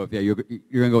for both. Yeah, you're going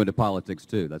to go into politics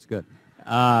too. That's good.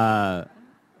 I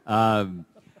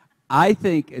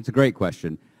think it's a great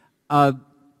question. I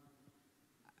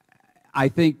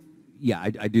think, yeah,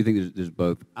 I do think there's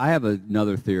both. I have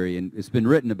another theory, and it's been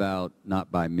written about,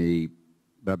 not by me,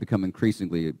 but I've become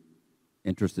increasingly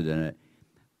interested in it.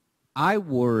 I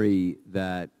worry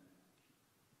that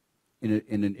in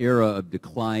an era of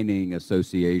declining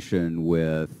association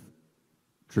with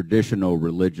traditional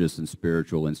religious and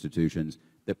spiritual institutions,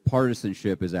 that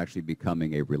partisanship is actually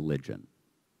becoming a religion,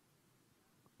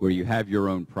 where you have your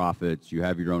own prophets, you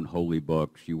have your own holy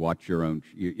books, you watch you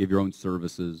have your own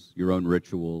services, your own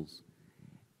rituals,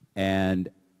 and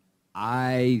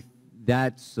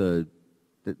that's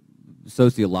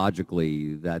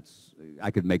sociologically,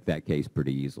 I could make that case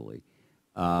pretty easily.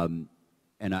 And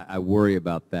I worry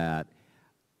about that.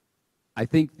 I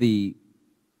think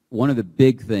one of the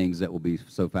big things that will be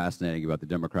so fascinating about the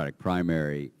Democratic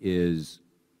primary is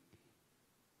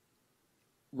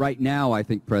right now I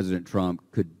think President Trump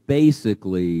could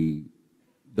basically,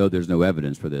 though there's no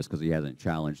evidence for this because he hasn't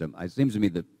challenged him, it seems to me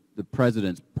that the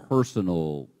president's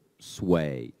personal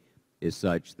sway is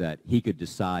such that he could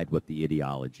decide what the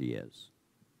ideology is.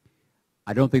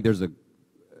 I don't think there's a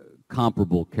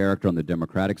comparable character on the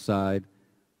Democratic side,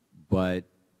 but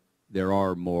there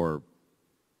are more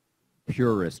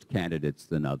purist candidates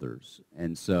than others.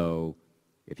 And so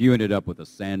if you ended up with a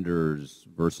Sanders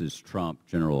versus Trump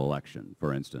general election,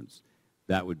 for instance,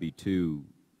 that would be two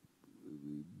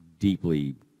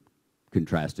deeply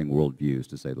contrasting worldviews,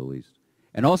 to say the least.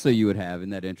 And also you would have, isn't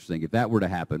that interesting, if that were to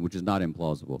happen, which is not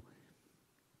implausible,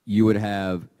 you would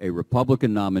have a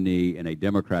Republican nominee and a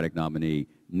Democratic nominee,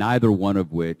 neither one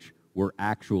of which were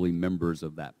actually members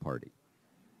of that party.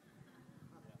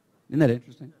 Isn't that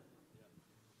interesting?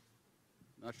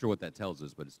 Not sure what that tells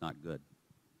us, but it's not good.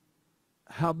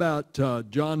 How about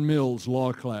John Mills'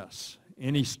 law class?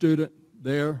 Any student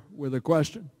there with a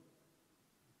question?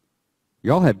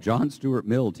 You all have John Stuart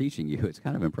Mill teaching you. It's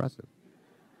kind of impressive.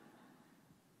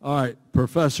 All right,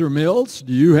 Professor Mills,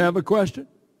 do you have a question?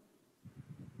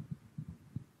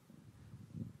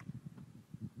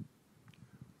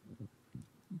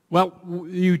 Well,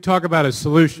 you talk about a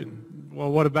solution.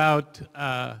 Well, what about,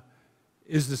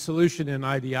 is the solution in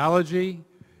ideology?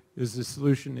 Is the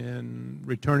solution in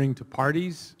returning to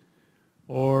parties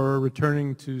or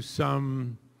returning to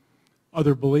some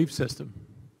other belief system,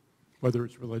 whether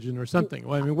it's religion or something?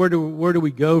 Well, I mean, where do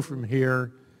we go from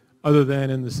here other than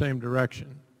in the same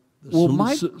direction?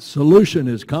 The solution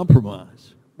is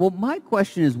compromise. Well, my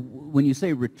question is, when you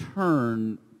say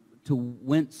return, to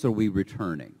whence are we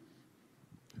returning?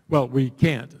 Well, we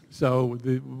can't. So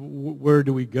where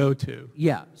do we go to?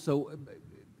 Yeah, so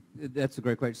that's a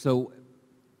great question. So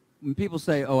when people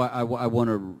say, oh, I want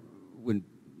to,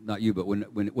 not you, but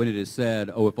when it is said,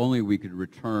 oh, if only we could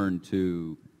return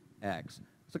to X,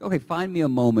 it's like, okay, find me a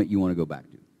moment you want to go back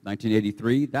to.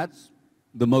 1983, that's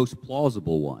the most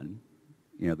plausible one,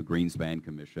 you know, the Greenspan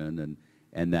Commission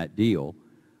and that deal.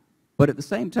 But at the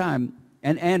same time,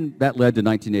 and that led to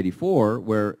 1984,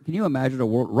 where, can you imagine a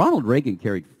world, Ronald Reagan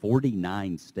carried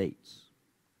 49 states,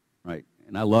 right?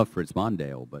 And I love Fritz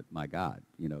Mondale, but my God,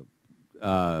 you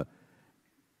know.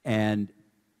 And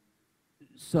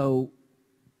so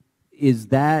is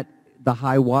that the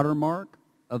high watermark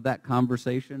of that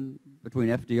conversation between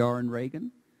FDR and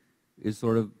Reagan? Is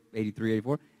sort of 83,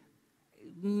 84?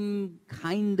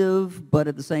 Kind of, but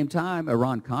at the same time,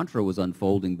 Iran-Contra was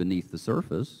unfolding beneath the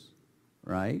surface,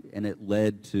 right? And it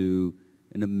led to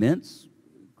an immense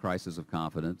crisis of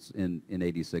confidence in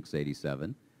 86,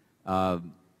 87.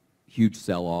 Huge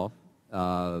sell-off.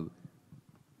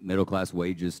 Middle-class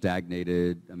wages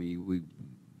stagnated. I mean,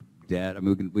 debt. I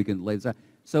mean, we can lay this out.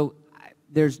 So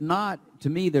there's not,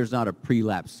 to me, there's not a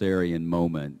prelapsarian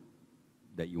moment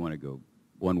that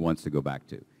one wants to go back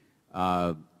to.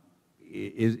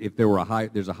 If there were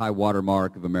there's a high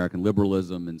watermark of American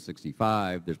liberalism in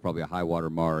 65, there's probably a high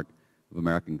watermark of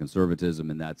American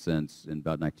conservatism in that sense in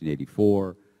about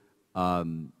 1984.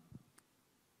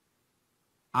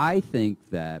 I think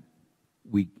that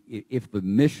if the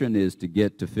mission is to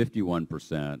get to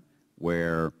 51%,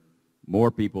 where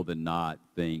more people than not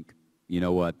think, you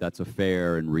know what, that's a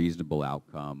fair and reasonable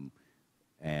outcome,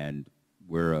 and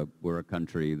we're a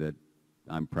country that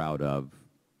I'm proud of,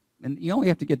 and you only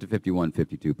have to get to 51,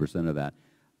 52% of that,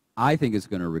 I think it's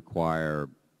going to require,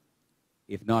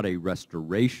 if not a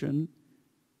restoration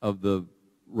of the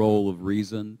role of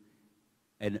reason,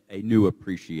 and a new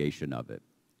appreciation of it.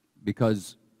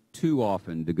 Because too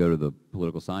often, to go to the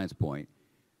political science point,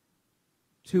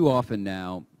 too often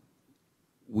now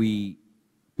we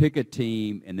pick a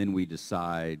team and then we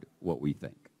decide what we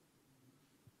think.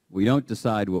 We don't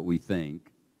decide what we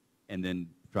think and then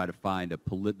try to find the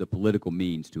political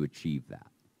means to achieve that.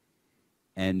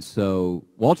 And so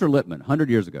Walter Lippmann, 100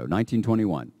 years ago,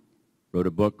 1921, wrote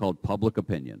a book called Public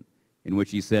Opinion, in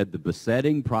which he said the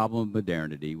besetting problem of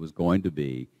modernity was going to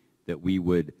be that we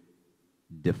would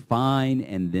define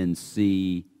and then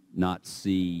see, not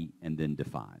see and then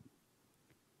define.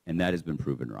 And that has been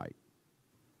proven right.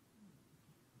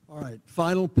 All right,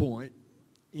 final point.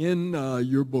 In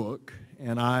your book,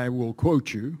 and I will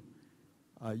quote you,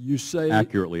 you say...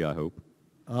 Accurately, I hope.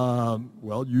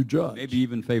 Well, you judge. Maybe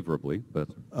even favorably, but...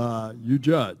 You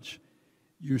judge.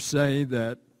 You say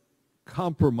that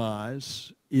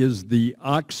compromise is the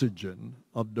oxygen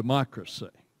of democracy.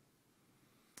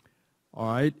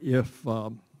 All right,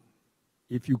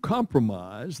 if you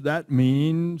compromise, that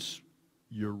means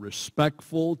you're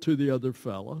respectful to the other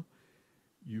fellow,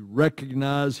 you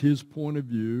recognize his point of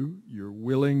view, you're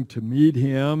willing to meet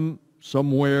him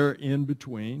somewhere in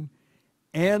between,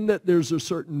 and that there's a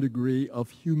certain degree of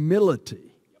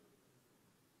humility.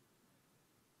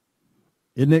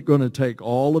 Isn't it going to take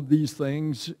all of these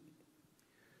things?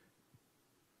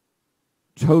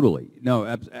 Totally.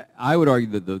 No, I would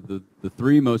argue that the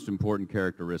three most important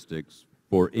characteristics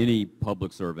for any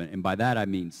public servant, and by that I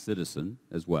mean citizen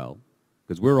as well,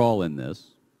 because we're all in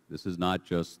this. This is not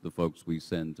just the folks we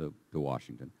send to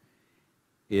Washington,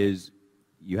 is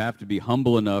you have to be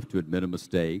humble enough to admit a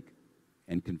mistake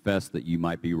and confess that you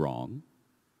might be wrong,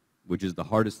 which is the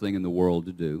hardest thing in the world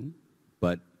to do,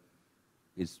 but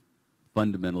is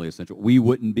fundamentally essential. We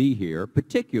wouldn't be here,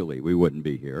 particularly we wouldn't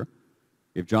be here,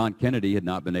 if John Kennedy had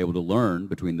not been able to learn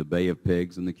between the Bay of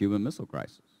Pigs and the Cuban Missile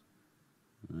Crisis.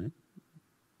 Right?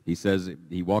 He says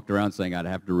he walked around saying I'd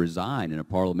have to resign in a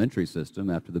parliamentary system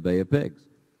after the Bay of Pigs.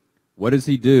 What does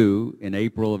he do in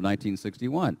April of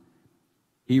 1961?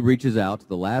 He reaches out to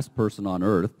the last person on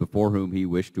earth before whom he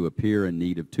wished to appear in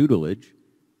need of tutelage,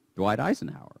 Dwight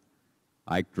Eisenhower.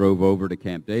 Ike drove over to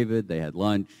Camp David. They had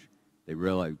lunch.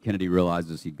 Kennedy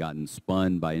realizes he'd gotten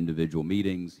spun by individual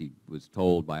meetings. He was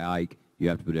told by Ike, you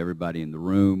have to put everybody in the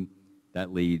room.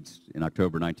 That leads, in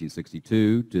October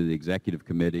 1962, to the Executive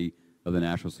Committee of the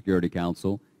National Security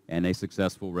Council and a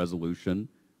successful resolution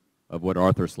of what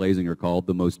Arthur Schlesinger called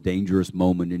the most dangerous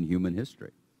moment in human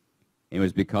history. It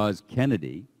was because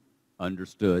Kennedy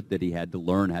understood that he had to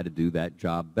learn how to do that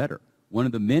job better. One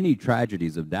of the many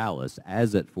tragedies of Dallas,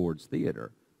 as at Ford's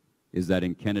Theater, is that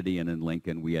in Kennedy and in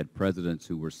Lincoln, we had presidents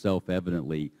who were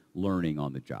self-evidently learning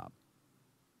on the job.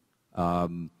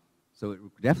 So it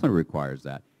definitely requires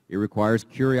that. It requires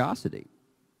curiosity.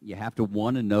 You have to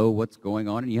want to know what's going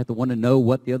on, and you have to want to know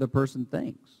what the other person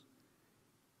thinks.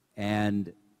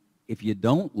 And if you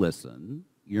don't listen,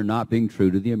 you're not being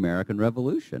true to the American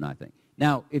Revolution, I think.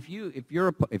 Now, if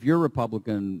your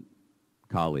Republican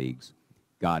colleagues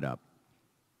got up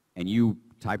and you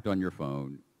typed on your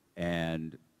phone,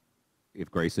 and if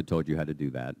Grace had told you how to do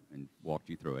that and walked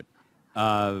you through it,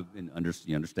 and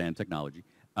you understand technology,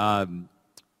 and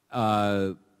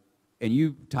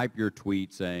you type your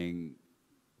tweet saying,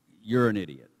 you're an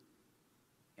idiot,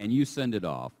 and you send it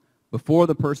off before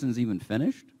the person's even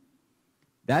finished,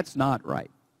 that's not right.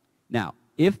 Now,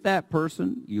 if that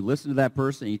person, you listen to that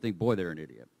person and you think, boy, they're an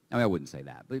idiot. I mean, I wouldn't say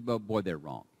that, but boy, they're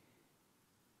wrong.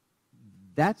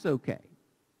 That's okay,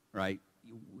 right?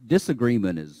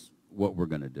 Disagreement is what we're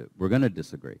going to do. We're going to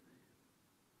disagree.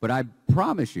 But I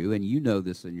promise you, and you know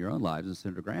this in your own lives, and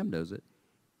Senator Graham knows it,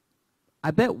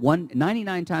 I bet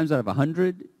 99 times out of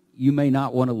 100, you may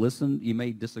not want to listen, you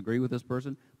may disagree with this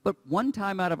person, but one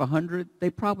time out of 100, they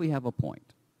probably have a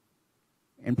point.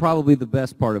 And probably the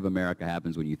best part of America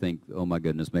happens when you think, oh my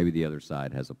goodness, maybe the other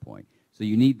side has a point. So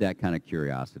you need that kind of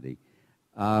curiosity.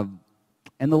 And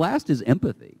the last is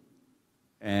empathy.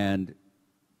 And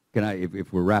can I,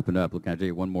 if we're wrapping up, can I tell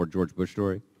you one more George Bush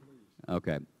story?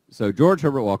 Okay. So George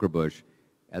Herbert Walker Bush,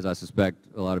 as I suspect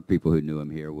a lot of people who knew him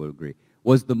here would agree,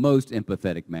 was the most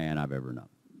empathetic man I've ever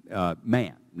known.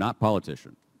 Man, not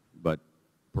politician, but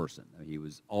person. He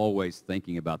was always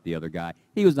thinking about the other guy.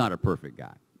 He was not a perfect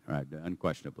guy, right,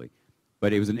 unquestionably.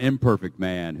 But he was an imperfect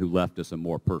man who left us a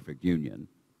more perfect union,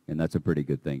 and that's a pretty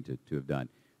good thing to have done.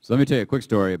 So let me tell you a quick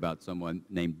story about someone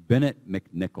named Bennett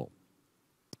McNichol.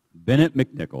 Bennett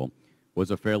McNichol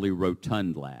was a fairly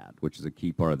rotund lad, which is a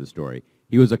key part of the story.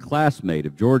 He was a classmate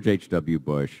of George H.W.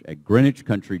 Bush at Greenwich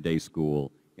Country Day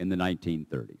School in the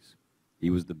 1930s. He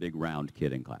was the big round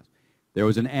kid in class. There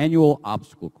was an annual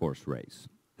obstacle course race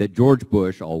that George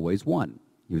Bush always won.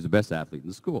 He was the best athlete in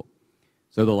the school.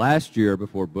 So the last year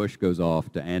before Bush goes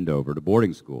off to Andover to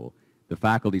boarding school, the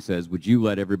faculty says, would you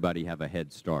let everybody have a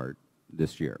head start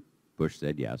this year? Bush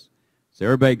said yes. So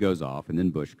everybody goes off, and then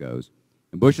Bush goes.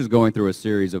 And Bush is going through a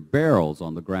series of barrels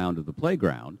on the ground of the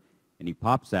playground, and he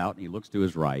pops out, and he looks to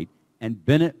his right, and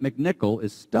Bennett McNichol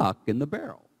is stuck in the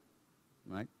barrel.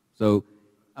 Right? So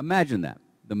imagine that,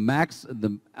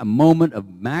 a moment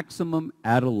of maximum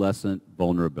adolescent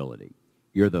vulnerability.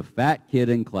 You're the fat kid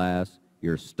in class.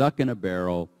 You're stuck in a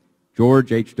barrel.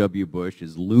 George H.W. Bush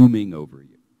is looming over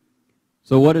you.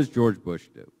 So what does George Bush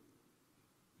do?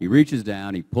 He reaches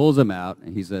down, he pulls him out,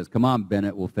 and he says, come on,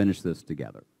 Bennett, we'll finish this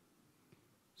together.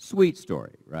 Sweet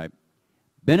story, right?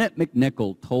 Bennett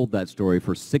McNichol told that story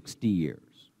for 60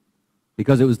 years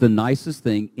because it was the nicest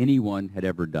thing anyone had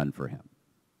ever done for him.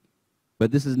 But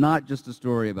this is not just a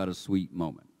story about a sweet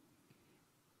moment.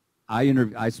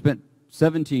 I spent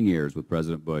 17 years with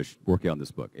President Bush working on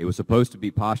this book. It was supposed to be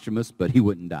posthumous, but he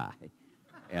wouldn't die.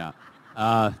 Yeah.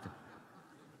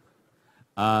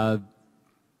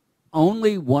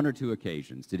 Only one or two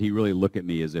occasions did he really look at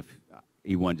me as if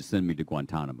he wanted to send me to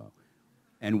Guantanamo.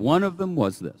 And one of them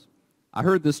was this. I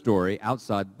heard this story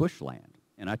outside Bushland,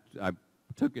 and I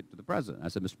took it to the president. I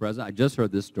said, Mr. President, I just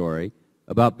heard this story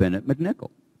about Bennett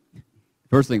McNichol.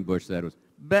 First thing Bush said was,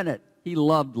 Bennett, he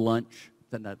loved lunch.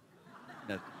 I said,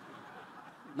 that's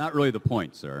not really the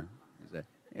point, sir. He said,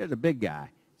 he was a big guy. I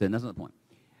said, that's not the point.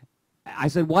 I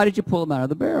said, why did you pull him out of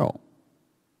the barrel?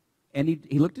 And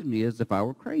he looked at me as if I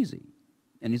were crazy.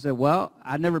 And he said, well,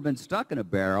 I've never been stuck in a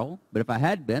barrel, but if I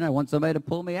had been, I want somebody to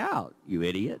pull me out, you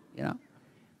idiot, you know.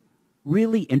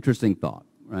 Really interesting thought,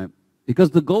 right?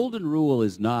 Because the golden rule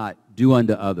is not do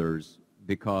unto others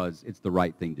because it's the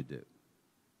right thing to do,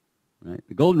 right?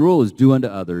 The golden rule is do unto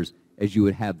others as you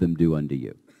would have them do unto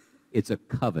you. It's a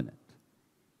covenant.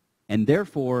 And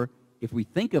therefore, if we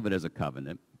think of it as a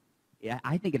covenant,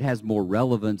 I think it has more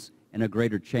relevance and a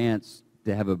greater chance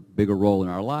to have a bigger role in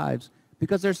our lives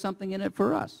because there's something in it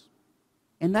for us.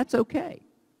 And that's okay.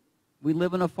 We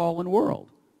live in a fallen world.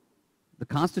 The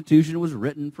Constitution was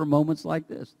written for moments like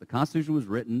this. The Constitution was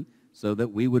written so that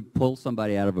we would pull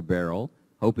somebody out of a barrel,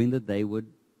 hoping that they would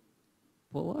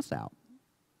pull us out.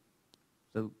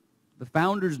 So the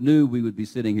founders knew we would be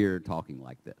sitting here talking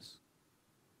like this.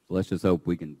 So let's just hope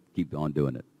we can keep on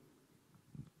doing it.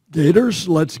 Gators,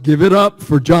 let's give it up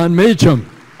for Jon Meacham.